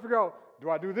 you're trying to figure out, do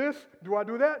I do this? Do I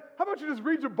do that? How about you just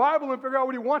read your Bible and figure out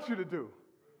what he wants you to do?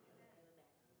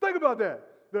 Think about that.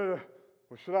 Well,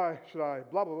 should I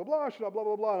blah, blah, blah, blah, should I blah,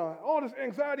 blah, blah, all this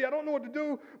anxiety, I don't know what to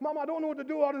do. Mama, I don't know what to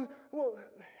do. All this. Well,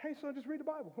 hey, son, just read the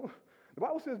Bible. The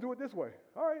Bible says do it this way.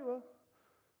 All right, well,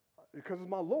 because it's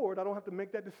my Lord, I don't have to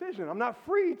make that decision. I'm not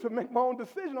free to make my own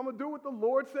decision. I'm going to do what the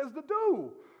Lord says to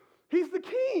do. He's the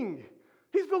king.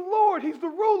 He's the Lord. He's the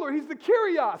ruler. He's the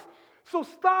Kyrios. So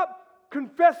stop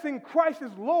confessing Christ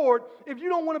as Lord if you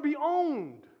don't want to be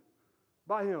owned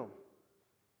by him.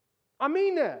 I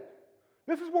mean that.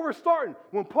 This is where we're starting.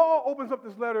 When Paul opens up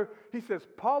this letter, he says,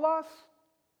 Paulos,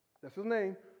 that's his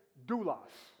name, doulos,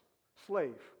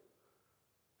 slave.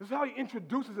 This is how he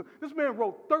introduces him. This man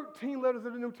wrote 13 letters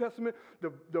of the New Testament,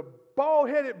 the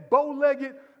bald-headed,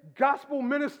 bow-legged gospel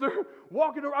minister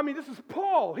walking around. I mean, this is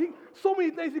Paul. So many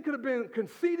things he could have been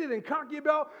conceited and cocky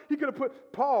about. He could have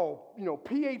put Paul,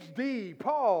 PhD,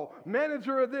 Paul,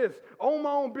 manager of this, own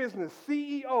my own business,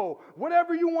 CEO,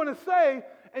 whatever you want to say.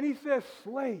 And he says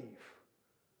slave.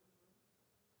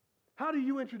 How do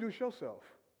you introduce yourself?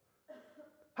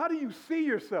 How do you see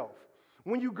yourself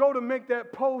when you go to make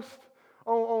that post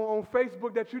on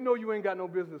Facebook that you ain't got no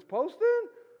business posting?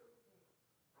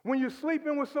 When you're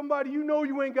sleeping with somebody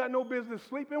you ain't got no business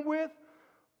sleeping with?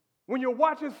 When you're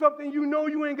watching something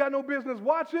you ain't got no business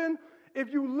watching?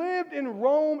 If you lived in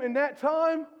Rome in that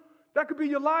time, that could be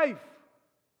your life.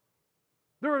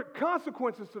 There are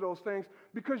consequences to those things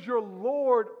because your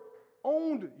Lord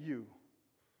owned you.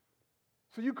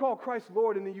 So you call Christ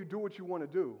Lord and then you do what you want to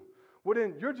do. Well,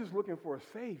 then you're just looking for a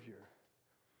Savior.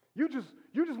 You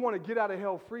just want to get out of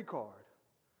hell free card.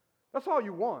 That's all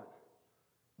you want.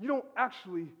 You don't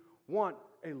actually want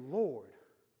a Lord.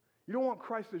 You don't want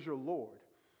Christ as your Lord.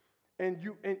 And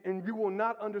you will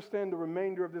not understand the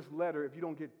remainder of this letter if you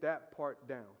don't get that part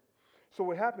down. So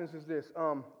what happens is this.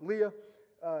 Leah,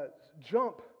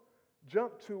 jump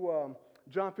to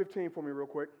John 15 for me real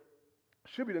quick.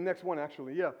 Should be the next one,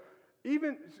 actually. Yeah.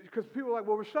 Even because people are like,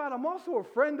 well, Rashad, I'm also a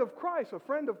friend of Christ,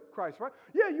 right?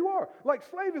 Yeah, you are. Like,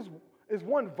 slave is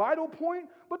one vital point,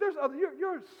 but there's other.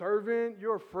 You're a servant,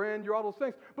 you're a friend, you're all those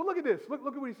things. But look at this. Look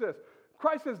at what he says.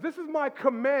 Christ says, this is my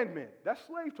commandment. That's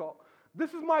slave talk.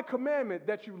 This is my commandment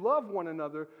that you love one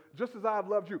another just as I have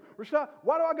loved you. Rashad,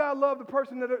 why do I got to love the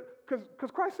person that, because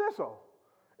Christ says so.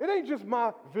 It ain't just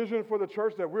my vision for the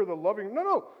church that we're the loving.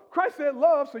 No. Christ said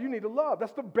love, so you need to love.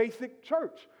 That's the basic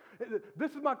church.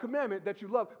 This is my commandment that you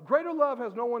love. Greater love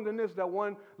has no one than this, that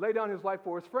one lay down his life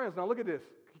for his friends. Now look at this.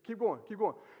 Keep going.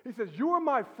 He says, you are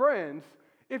my friends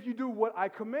if you do what I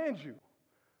command you.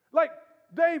 Like,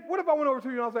 Dave, what if I went over to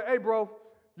you and I was like, hey, bro,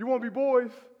 you want to be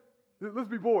boys? Let's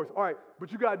be boys. All right,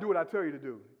 but you got to do what I tell you to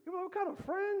do. You know what kind of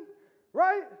friend,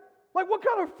 right? Like, what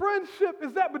kind of friendship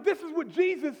is that? But this is what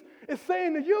Jesus is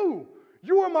saying to you.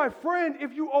 You are my friend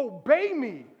if you obey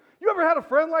me. You ever had a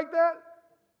friend like that?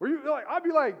 Where you like, I'd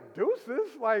be like, deuces?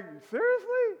 Like,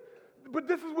 seriously? But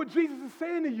this is what Jesus is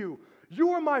saying to you.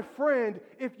 You are my friend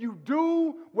if you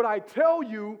do what I tell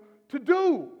you to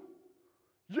do.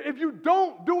 If you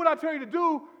don't do what I tell you to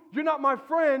do, you're not my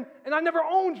friend, and I never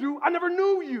owned you. I never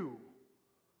knew you.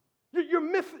 You're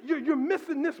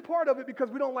missing this part of it because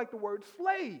we don't like the word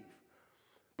slave.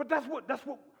 But that's what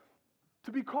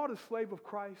To be called a slave of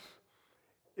Christ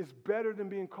is better than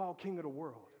being called king of the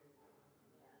world.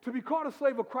 To be called a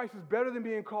slave of Christ is better than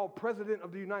being called president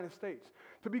of the United States.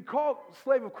 To be called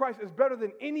slave of Christ is better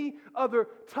than any other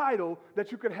title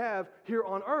that you could have here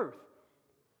on earth.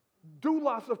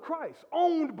 Doulos of Christ,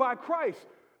 owned by Christ,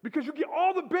 because you get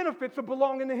all the benefits of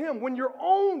belonging to him when you're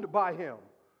owned by him.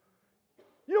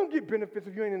 You don't get benefits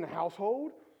if you ain't in the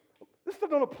household. This stuff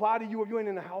don't apply to you if you ain't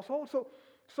in the household.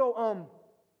 So,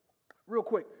 real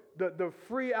quick, the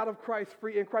free out of Christ,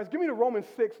 free in Christ. Give me the Romans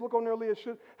 6. Look on there, Leah.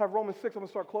 Should have Romans 6. I'm going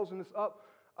to start closing this up.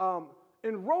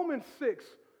 In Romans 6,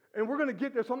 and we're going to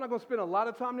get there, so I'm not going to spend a lot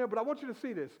of time there, but I want you to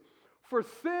see this. For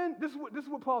sin, this is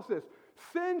what Paul says.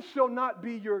 Sin shall not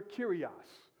be your kyrios,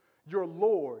 your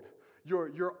Lord,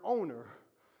 your owner.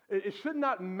 It should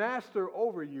not master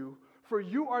over you, for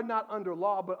you are not under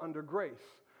law, but under grace.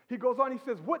 He goes on, he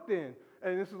says, what then?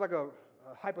 And this is like a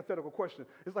hypothetical question.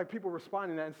 It's like people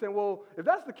responding to that and saying, well, if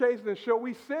that's the case, then shall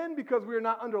we sin because we are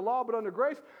not under law, but under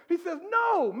grace? He says,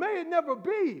 no, may it never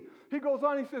be. He goes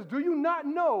on, he says, do you not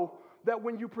know that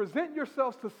when you present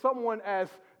yourselves to someone as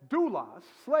doulos,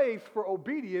 slaves for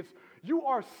obedience, you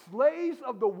are slaves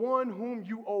of the one whom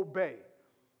you obey?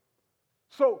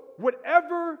 So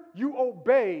whatever you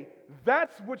obey,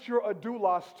 that's what you're a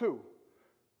doulos to.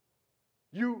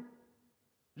 You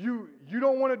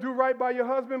don't want to do right by your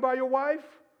husband, by your wife?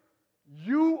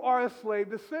 You are a slave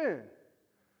to sin.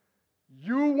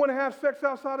 You want to have sex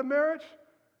outside of marriage?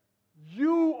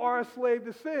 You are a slave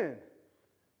to sin.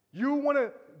 You want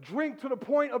to drink to the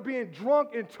point of being drunk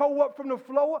and toe up from the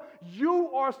floor?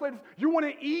 You are a slave to sin. You want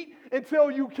to eat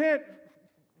until you can't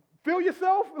feel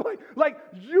yourself? Like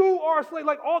you are a slave.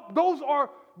 Like all those are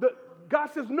God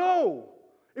says, no.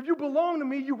 If you belong to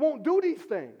me, you won't do these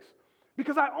things.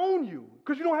 Because I own you,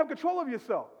 because you don't have control of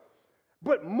yourself.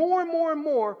 But more and more and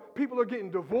more, people are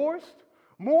getting divorced.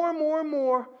 More and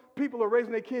more, people are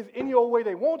raising their kids any old way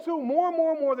they want to. More and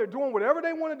more, they're doing whatever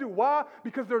they want to do. Why?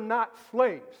 Because they're not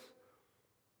slaves.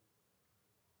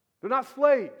 They're not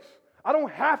slaves. I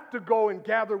don't have to go and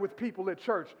gather with people at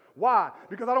church. Why?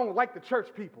 Because I don't like the church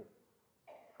people.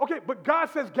 Okay, but God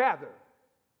says gather.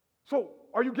 So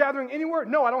are you gathering anywhere?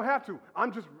 No, I don't have to.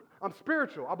 I'm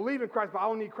spiritual. I believe in Christ, but I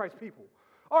don't need Christ's people.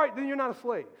 All right, then you're not a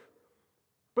slave.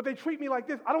 But they treat me like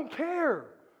this. I don't care.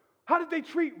 How did they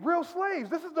treat real slaves?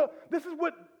 This is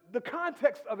what the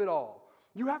context of it all.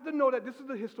 You have to know that this is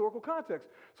the historical context.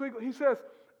 So he says,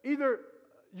 either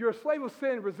you're a slave of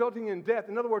sin resulting in death.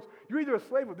 In other words, you're either a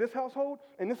slave of this household,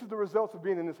 and this is the results of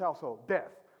being in this household,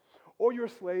 death. Or you're a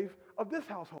slave of this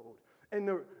household. And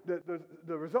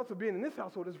the results of being in this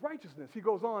household is righteousness. He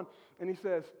goes on and he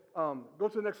says, go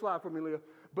to the next slide for me, Leah.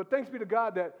 But thanks be to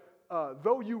God that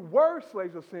though you were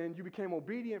slaves of sin, you became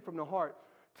obedient from the heart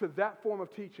to that form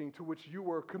of teaching to which you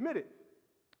were committed.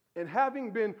 And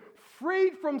having been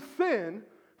freed from sin,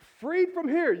 freed from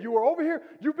here, you were over here,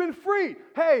 you've been freed.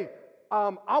 Hey,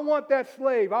 I want that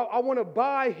slave. I want to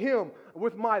buy him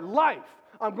with my life.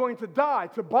 I'm going to die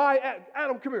to buy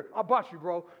Adam, come here. I bought you,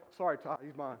 bro. Sorry, Todd,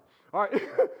 he's mine. All right.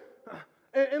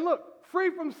 and look, free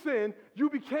from sin, you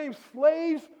became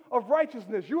slaves of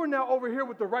righteousness. You are now over here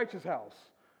with the righteous house.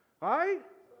 All right?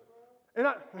 And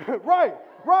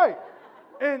right.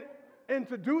 And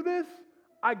to do this,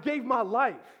 I gave my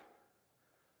life.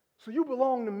 So you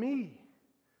belong to me.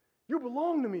 You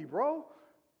belong to me, bro.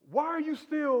 Why are you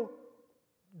still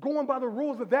going by the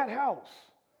rules of that house?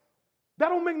 That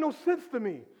don't make no sense to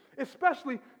me.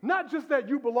 Especially, not just that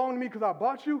you belong to me because I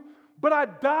bought you, but I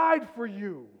died for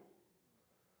you.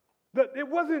 That it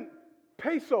wasn't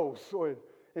pesos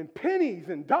and pennies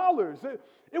and dollars.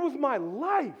 It was my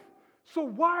life. So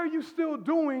why are you still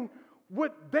doing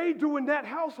what they do in that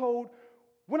household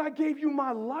when I gave you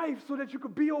my life so that you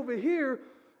could be over here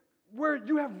where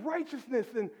you have righteousness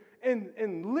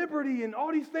and liberty and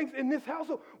all these things in this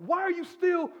household? Why are you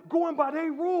still going by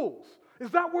their rules?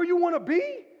 Is that where you want to be?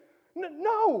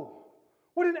 No.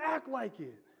 Well, then act like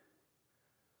it.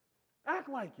 Act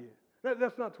like it.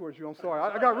 That's not towards you. I'm sorry.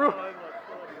 I got real.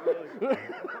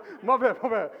 My bad.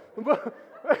 But,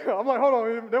 I'm like, hold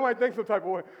on. They might think some type of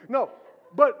way. No.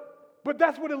 But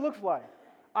that's what it looks like.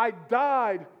 I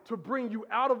died to bring you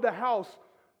out of the house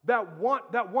that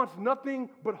wants nothing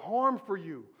but harm for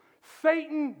you.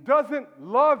 Satan doesn't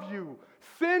love you.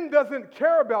 Sin doesn't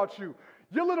care about you.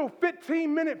 Your little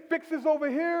 15-minute fixes over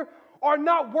here are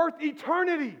not worth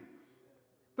eternity.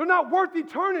 They're not worth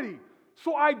eternity.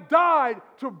 So I died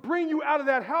to bring you out of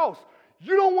that house.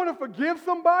 You don't want to forgive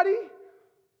somebody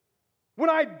when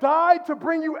I died to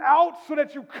bring you out so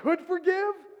that you could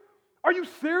forgive? Are you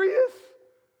serious?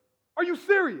 Are you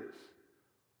serious?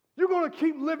 You're going to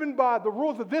keep living by the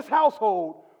rules of this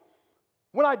household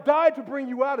When I died to bring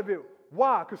you out of it,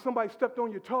 why? Because somebody stepped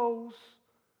on your toes?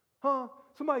 Huh?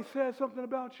 Somebody said something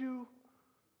about you?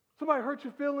 Somebody hurt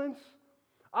your feelings?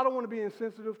 I don't want to be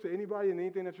insensitive to anybody and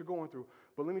anything that you're going through.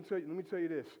 But let me tell you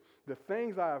this. The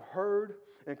things I have heard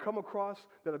and come across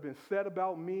that have been said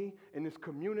about me in this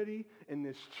community, in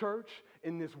this church,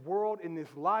 in this world, in this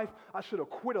life, I should have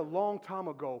quit a long time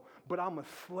ago, but I'm a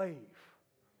slave.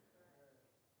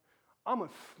 I'm a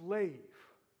slave.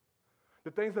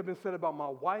 The things that have been said about my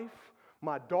wife,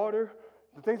 my daughter,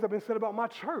 the things that have been said about my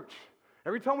church.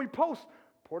 Every time we post,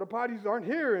 porta potties aren't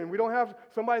here, and we don't have,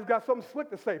 somebody's got something slick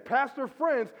to say. Pastor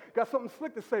friends got something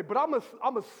slick to say, but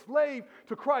I'm a slave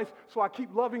to Christ, so I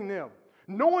keep loving them.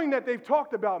 Knowing that they've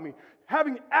talked about me,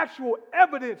 having actual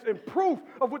evidence and proof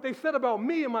of what they said about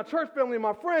me and my church family and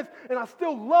my friends, and I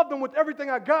still love them with everything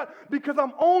I got because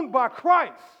I'm owned by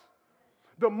Christ.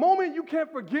 The moment you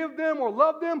can't forgive them or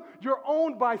love them, you're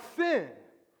owned by sin.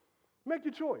 Make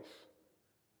your choice.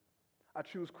 I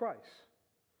choose Christ.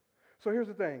 So here's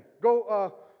the thing.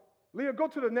 Leah, go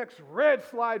to the next red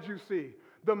slide you see.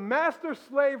 The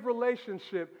master-slave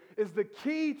relationship is the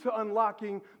key to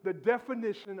unlocking the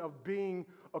definition of being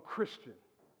a Christian.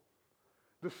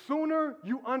 The sooner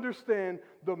you understand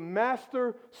the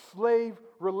master-slave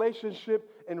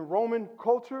relationship in Roman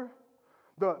culture,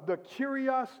 the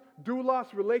kyrios,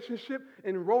 doulos relationship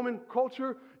in Roman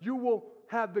culture, you will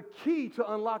have the key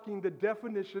to unlocking the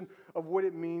definition of what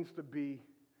it means to be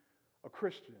a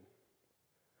Christian.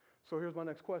 So here's my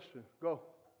next question. Go.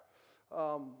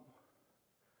 I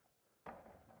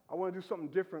want to do something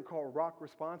different called rock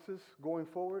responses going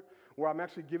forward, where I'm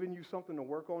actually giving you something to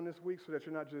work on this week so that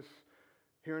you're not just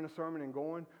hearing a sermon and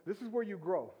going. This is where you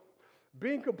grow.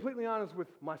 Being completely honest with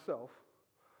myself,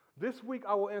 this week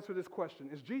I will answer this question.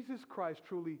 Is Jesus Christ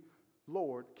truly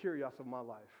Lord, Kyrios of my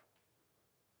life?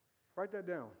 Write that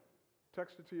down.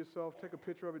 Text it to yourself. Take a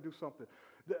picture of it. Do something.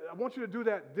 I want you to do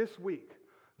that this week.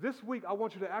 This week I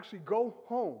want you to actually go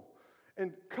home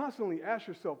and constantly ask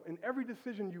yourself, in every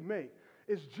decision you make,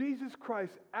 is Jesus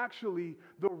Christ actually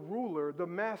the ruler, the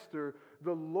master,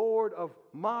 the Lord of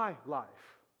my life?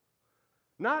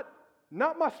 Not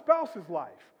my spouse's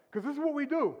life, because this is what we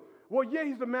do. Well, yeah,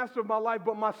 he's the master of my life,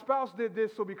 but my spouse did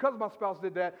this, so because my spouse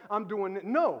did that, I'm doing it.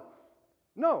 No.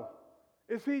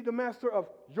 Is he the master of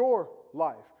your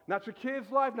life? Not your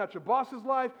kid's life, not your boss's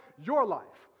life, your life.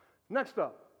 Next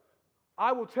up,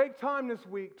 I will take time this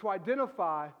week to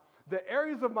identify the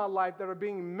areas of my life that are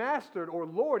being mastered or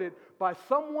lorded by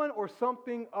someone or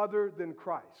something other than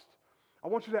Christ. I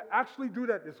want you to actually do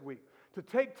that this week, to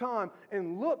take time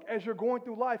and look as you're going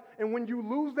through life. And when you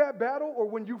lose that battle or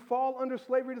when you fall under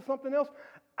slavery to something else,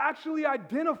 actually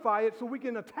identify it so we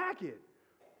can attack it,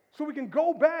 so we can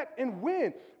go back and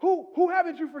win. Who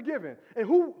haven't you forgiven? And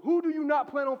who do you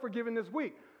not plan on forgiving this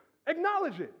week?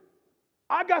 Acknowledge it.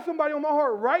 I got somebody on my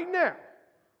heart right now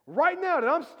that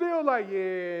I'm still like,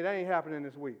 yeah, that ain't happening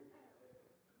this week.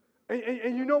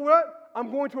 And you know what? I'm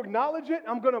going to acknowledge it.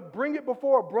 I'm going to bring it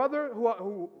before a brother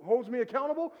who holds me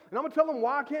accountable, and I'm going to tell him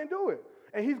why I can't do it.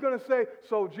 And he's going to say,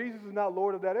 so Jesus is not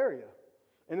Lord of that area.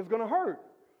 And it's going to hurt.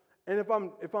 And if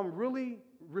I'm really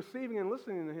receiving and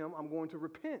listening to him, I'm going to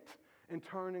repent and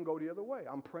turn and go the other way.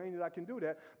 I'm praying that I can do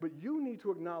that. But you need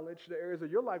to acknowledge the areas of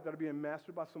your life that are being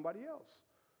mastered by somebody else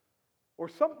or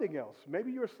something else.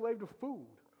 Maybe you're a slave to food.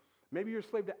 Maybe you're a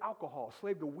slave to alcohol,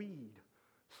 slave to weed,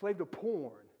 slave to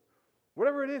porn.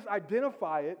 Whatever it is,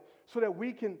 identify it so that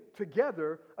we can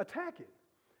together attack it.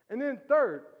 And then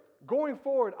third, going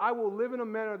forward, I will live in a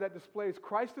manner that displays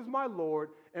Christ as my Lord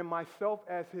and myself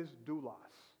as his doulos,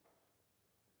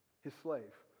 his slave.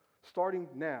 Starting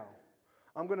now,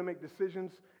 I'm going to make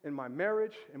decisions in my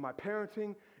marriage, in my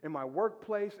parenting, in my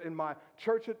workplace, in my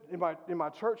church, in my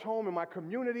church home, in my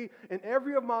community, in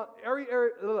every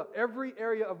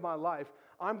area of my life.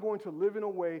 I'm going to live in a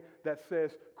way that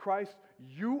says, Christ,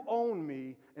 you own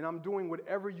me, and I'm doing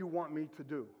whatever you want me to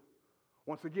do.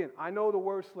 Once again, I know the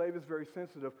word slave is very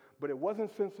sensitive, but it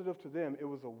wasn't sensitive to them. It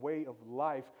was a way of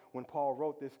life when Paul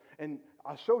wrote this. And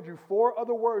I showed you 4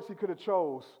 other words he could have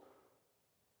chose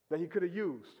that he could have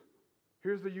used.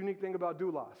 Here's the unique thing about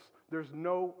doulos. There's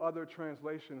no other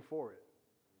translation for it.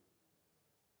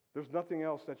 There's nothing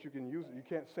else that you can use. You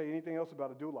can't say anything else about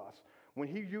a doulos. When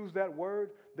he used that word,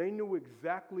 they knew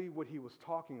exactly what he was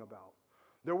talking about.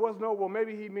 There was no, well,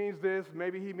 maybe he means this,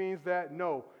 maybe he means that.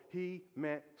 No, he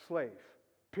meant slave,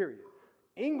 period.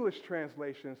 English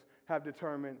translations have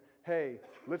determined, hey,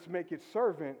 let's make it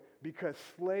servant because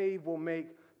slave will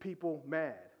make people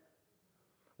mad.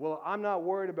 Well, I'm not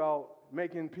worried about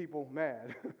making people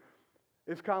mad.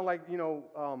 It's kind of like,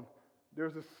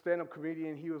 there's this stand-up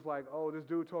comedian, he was like, oh, this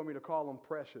dude told me to call him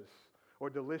Precious. or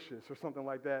delicious or something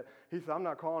like that. He said, I'm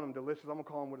not calling him delicious. I'm going to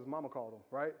call him what his mama called him,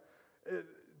 right?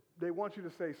 They want you to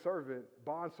say servant,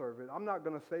 bond servant. I'm not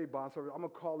going to say bond servant. I'm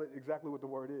going to call it exactly what the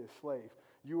word is, slave.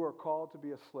 You are called to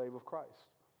be a slave of Christ.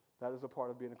 That is a part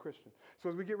of being a Christian. So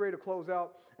as we get ready to close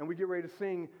out and we get ready to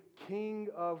sing King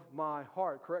of My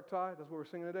Heart, correct, Ty? That's what we're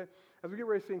singing today? As we get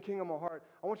ready to sing King of My Heart,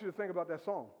 I want you to think about that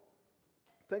song.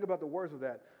 Think about the words of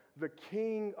that. The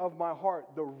King of my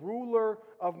heart, the ruler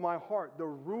of my heart, the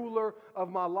ruler of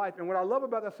my life. And what I love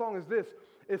about that song is this.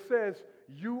 It says,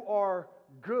 you are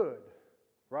good,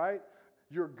 right?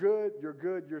 You're good,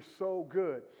 you're so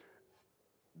good.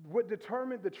 What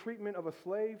determined the treatment of a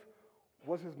slave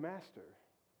was his master.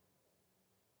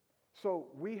 So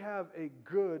we have a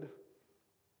good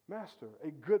master,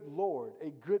 a good Lord, a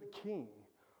good king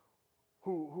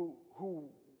who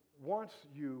wants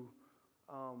you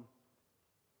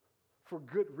for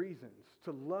good reasons,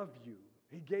 to love you.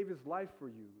 He gave his life for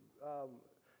you.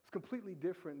 It's completely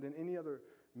different than any other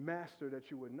master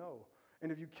that you would know. And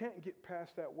if you can't get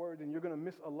past that word, then you're going to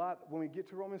miss a lot. When we get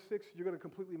to Romans 6, you're going to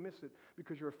completely miss it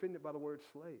because you're offended by the word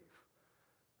slave.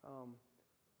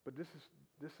 But this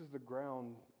is the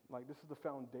ground, like this is the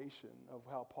foundation of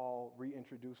how Paul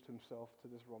reintroduced himself to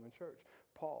this Roman church.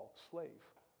 Paul, slave.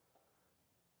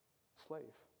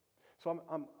 Slave. So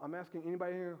I'm asking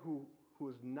anybody here who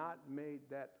has not made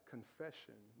that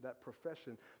confession, that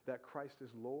profession that Christ is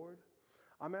Lord,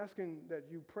 I'm asking that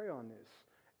you pray on this.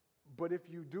 But if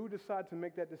you do decide to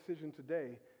make that decision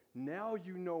today, now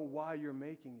you know why you're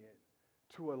making it,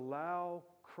 to allow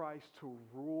Christ to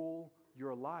rule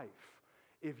your life.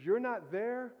 If you're not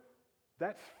there,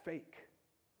 that's fake.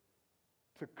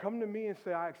 To come to me and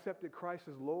say, I accepted Christ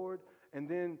as Lord, and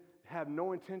then have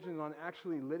no intentions on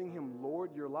actually letting him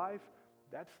Lord your life,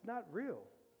 that's not real.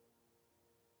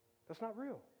 That's not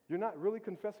real. You're not really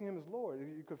confessing him as Lord.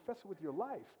 You confess it with your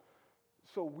life.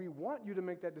 So we want you to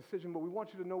make that decision, but we want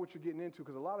you to know what you're getting into,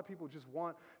 because a lot of people just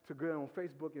want to go on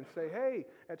Facebook and say, hey,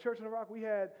 at Church in the Rock, we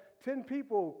had 10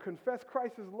 people confess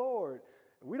Christ as Lord.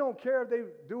 We don't care if they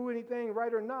do anything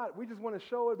right or not. We just want to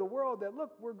show the world that,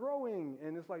 look, we're growing.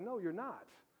 And it's like, no, you're not.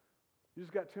 You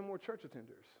just got 10 more church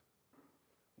attenders.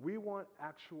 We want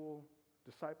actual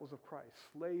disciples of Christ,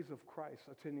 slaves of Christ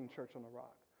attending Church on the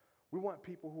Rock. We want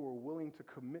people who are willing to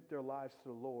commit their lives to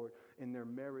the Lord in their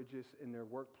marriages, in their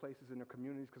workplaces, in their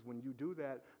communities, because when you do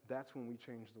that, that's when we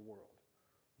change the world.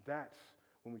 That's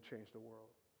when we change the world.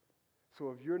 So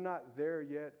if you're not there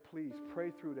yet, please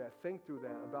pray through that, think through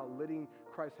that, about letting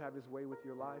Christ have his way with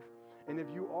your life. And if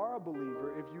you are a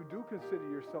believer, if you do consider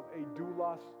yourself a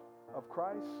doulos of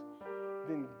Christ,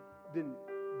 then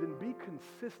be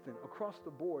consistent across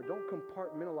the board. Don't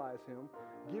compartmentalize him.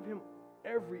 Give him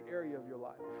every area of your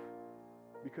life,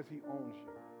 because he owns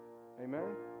you.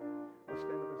 Amen? Let's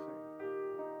stand up and sing.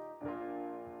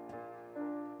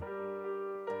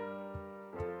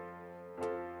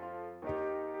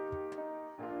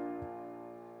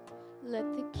 Let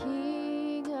the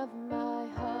King of my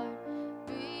heart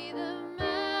be the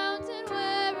mountain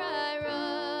where I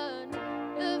run,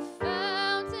 the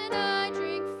fountain I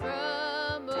drink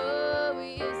from. Oh,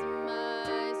 he is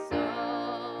my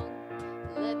song.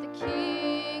 Let the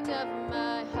King of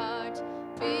my heart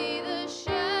be the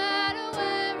shadow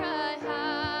where I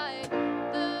hide,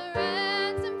 the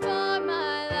ransom for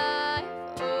my life.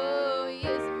 Oh, he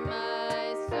is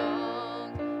my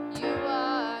song. You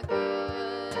are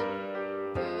good.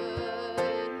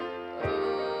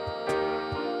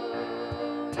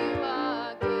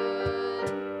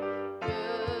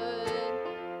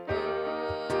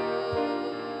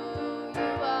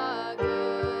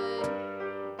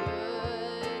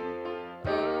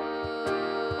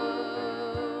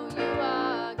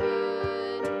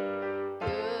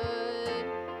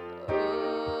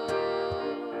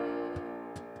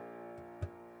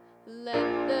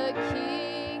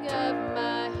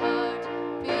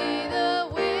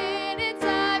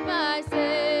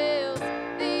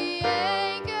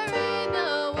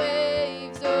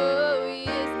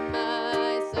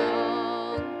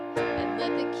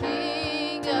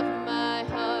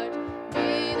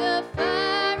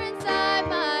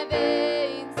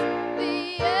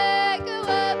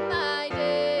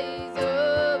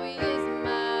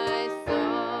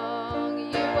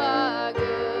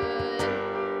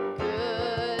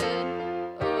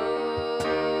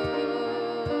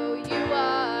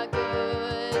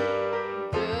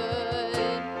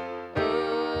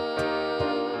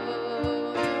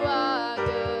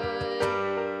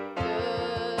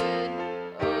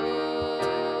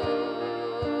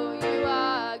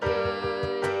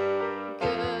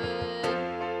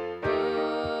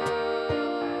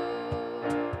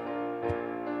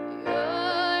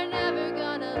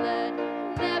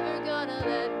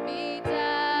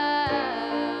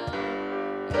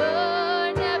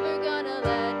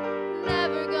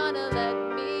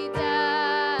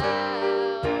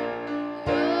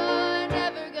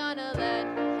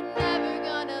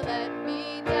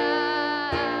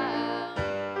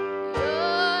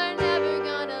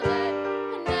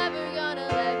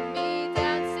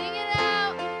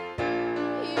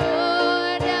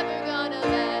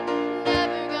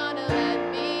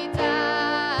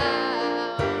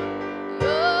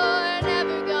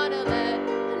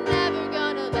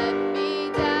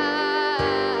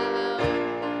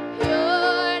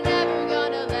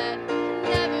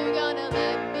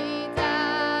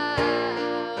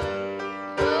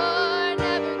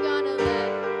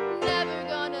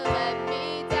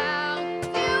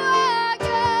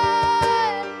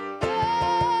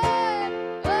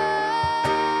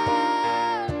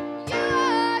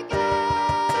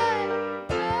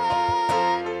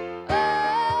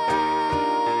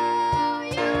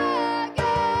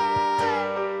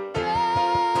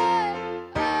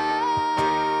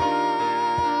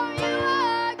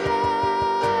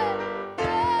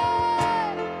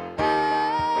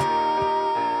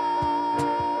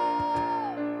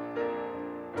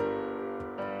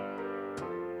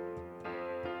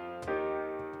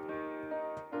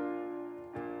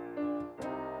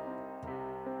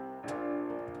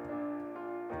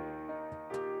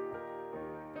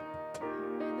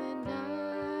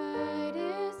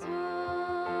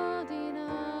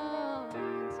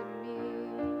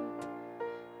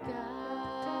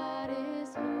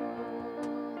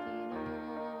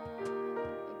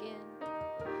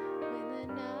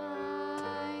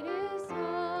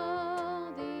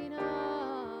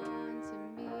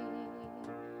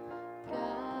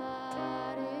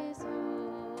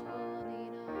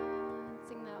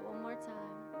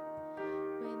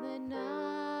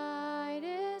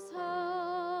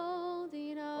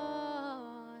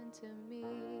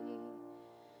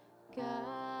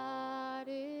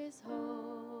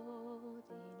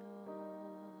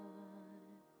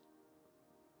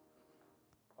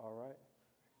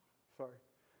 sorry.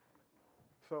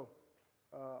 So,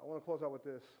 I want to close out with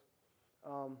this.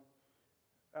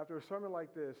 After a sermon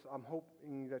like this, I'm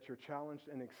hoping that you're challenged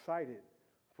and excited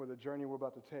for the journey we're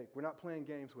about to take. We're not playing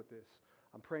games with this.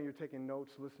 I'm praying you're taking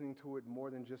notes, listening to it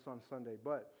more than just on Sunday.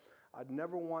 But I'd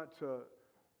never want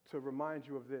to remind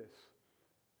you of this.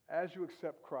 As you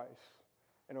accept Christ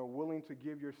and are willing to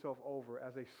give yourself over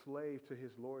as a slave to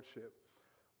his lordship,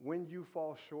 when you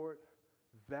fall short,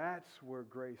 that's where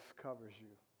grace covers you,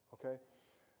 okay?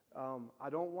 I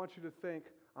don't want you to think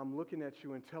I'm looking at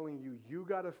you and telling you, you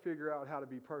got to figure out how to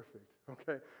be perfect,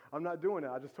 okay? I'm not doing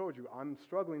that. I just told you, I'm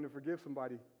struggling to forgive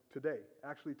somebody today.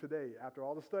 Actually, today, after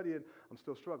all the studying, I'm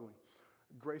still struggling.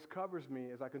 Grace covers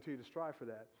me as I continue to strive for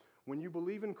that. When you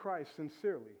believe in Christ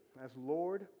sincerely as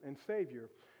Lord and Savior,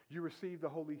 you receive the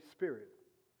Holy Spirit.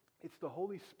 It's the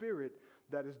Holy Spirit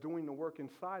that is doing the work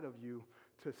inside of you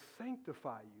to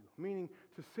sanctify you, meaning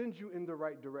to send you in the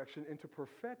right direction and to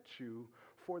perfect you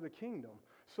for the kingdom.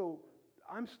 So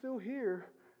I'm still here,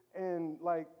 and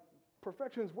like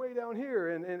perfection's way down here,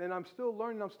 and I'm still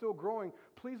learning, I'm still growing.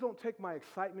 Please don't take my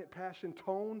excitement, passion,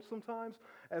 tone sometimes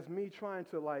as me trying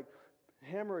to like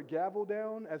hammer a gavel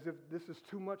down as if this is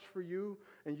too much for you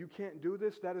and you can't do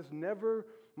this. That is never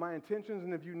my intentions,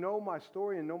 and if you know my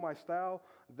story and know my style,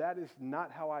 that is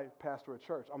not how I pastor a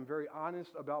church. I'm very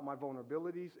honest about my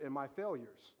vulnerabilities and my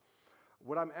failures.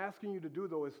 What I'm asking you to do,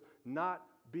 though, is not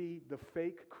be the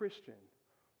fake Christian,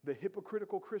 the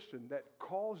hypocritical Christian that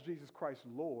calls Jesus Christ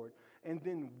Lord and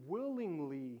then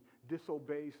willingly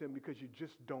disobeys him because you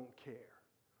just don't care.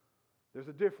 There's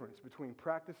a difference between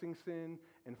practicing sin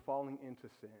and falling into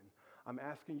sin. I'm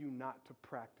asking you not to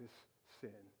practice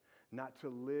sin, not to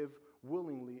live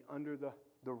willingly under the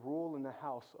rule in the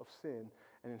house of sin,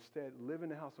 and instead live in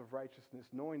the house of righteousness,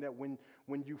 knowing that when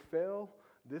you fail,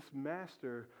 this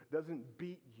master doesn't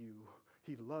beat you.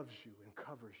 He loves you and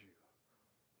covers you.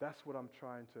 That's what I'm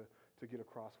trying to get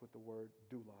across with the word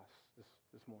doulos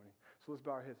this morning. So let's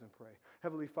bow our heads and pray.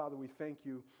 Heavenly Father, we thank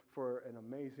you for an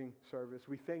amazing service.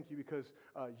 We thank you because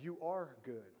you are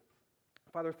good.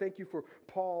 Father, thank you for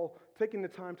Paul taking the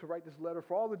time to write this letter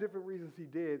for all the different reasons he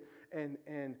did and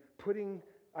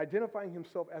identifying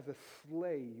himself as a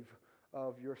slave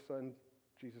of your Son,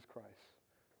 Jesus Christ.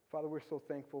 Father, we're so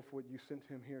thankful for what you sent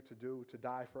him here to do, to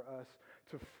die for us,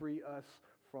 to free us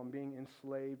from being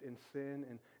enslaved in sin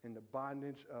and in the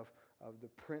bondage of the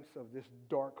prince of this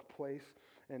dark place,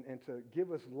 and to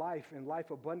give us life and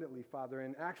life abundantly, Father,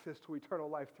 and access to eternal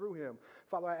life through him.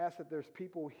 Father, I ask that there's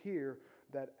people here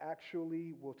that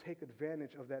actually will take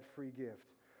advantage of that free gift.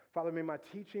 Father, may my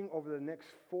teaching over the next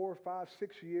 4, 5,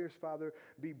 6 years, Father,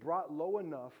 be brought low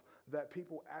enough that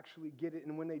people actually get it.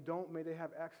 And when they don't, may they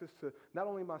have access to not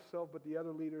only myself, but the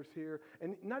other leaders here,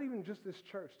 and not even just this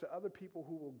church, to other people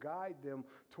who will guide them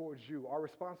towards you. Our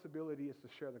responsibility is to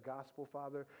share the gospel,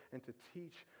 Father, and to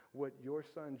teach what your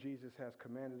Son, Jesus, has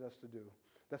commanded us to do.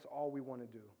 That's all we want to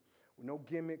do. No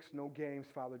gimmicks, no games,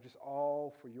 Father, just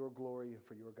all for your glory and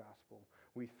for your gospel.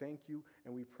 We thank you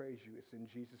and we praise you. It's in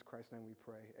Jesus Christ's name we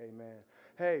pray. Amen.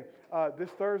 Hey, this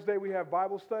Thursday we have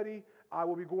Bible study. I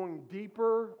will be going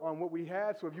deeper on what we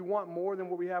had. So if you want more than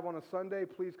what we have on a Sunday,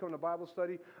 please come to Bible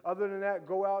study. Other than that,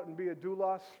 go out and be a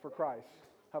doulos for Christ.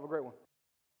 Have a great one.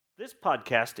 This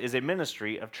podcast is a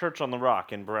ministry of Church on the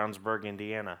Rock in Brownsburg,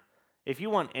 Indiana. If you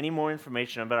want any more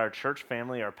information about our church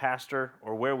family, our pastor,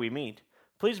 or where we meet,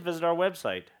 please visit our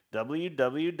website,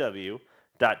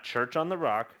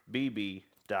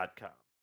 www.churchontherockbb.com.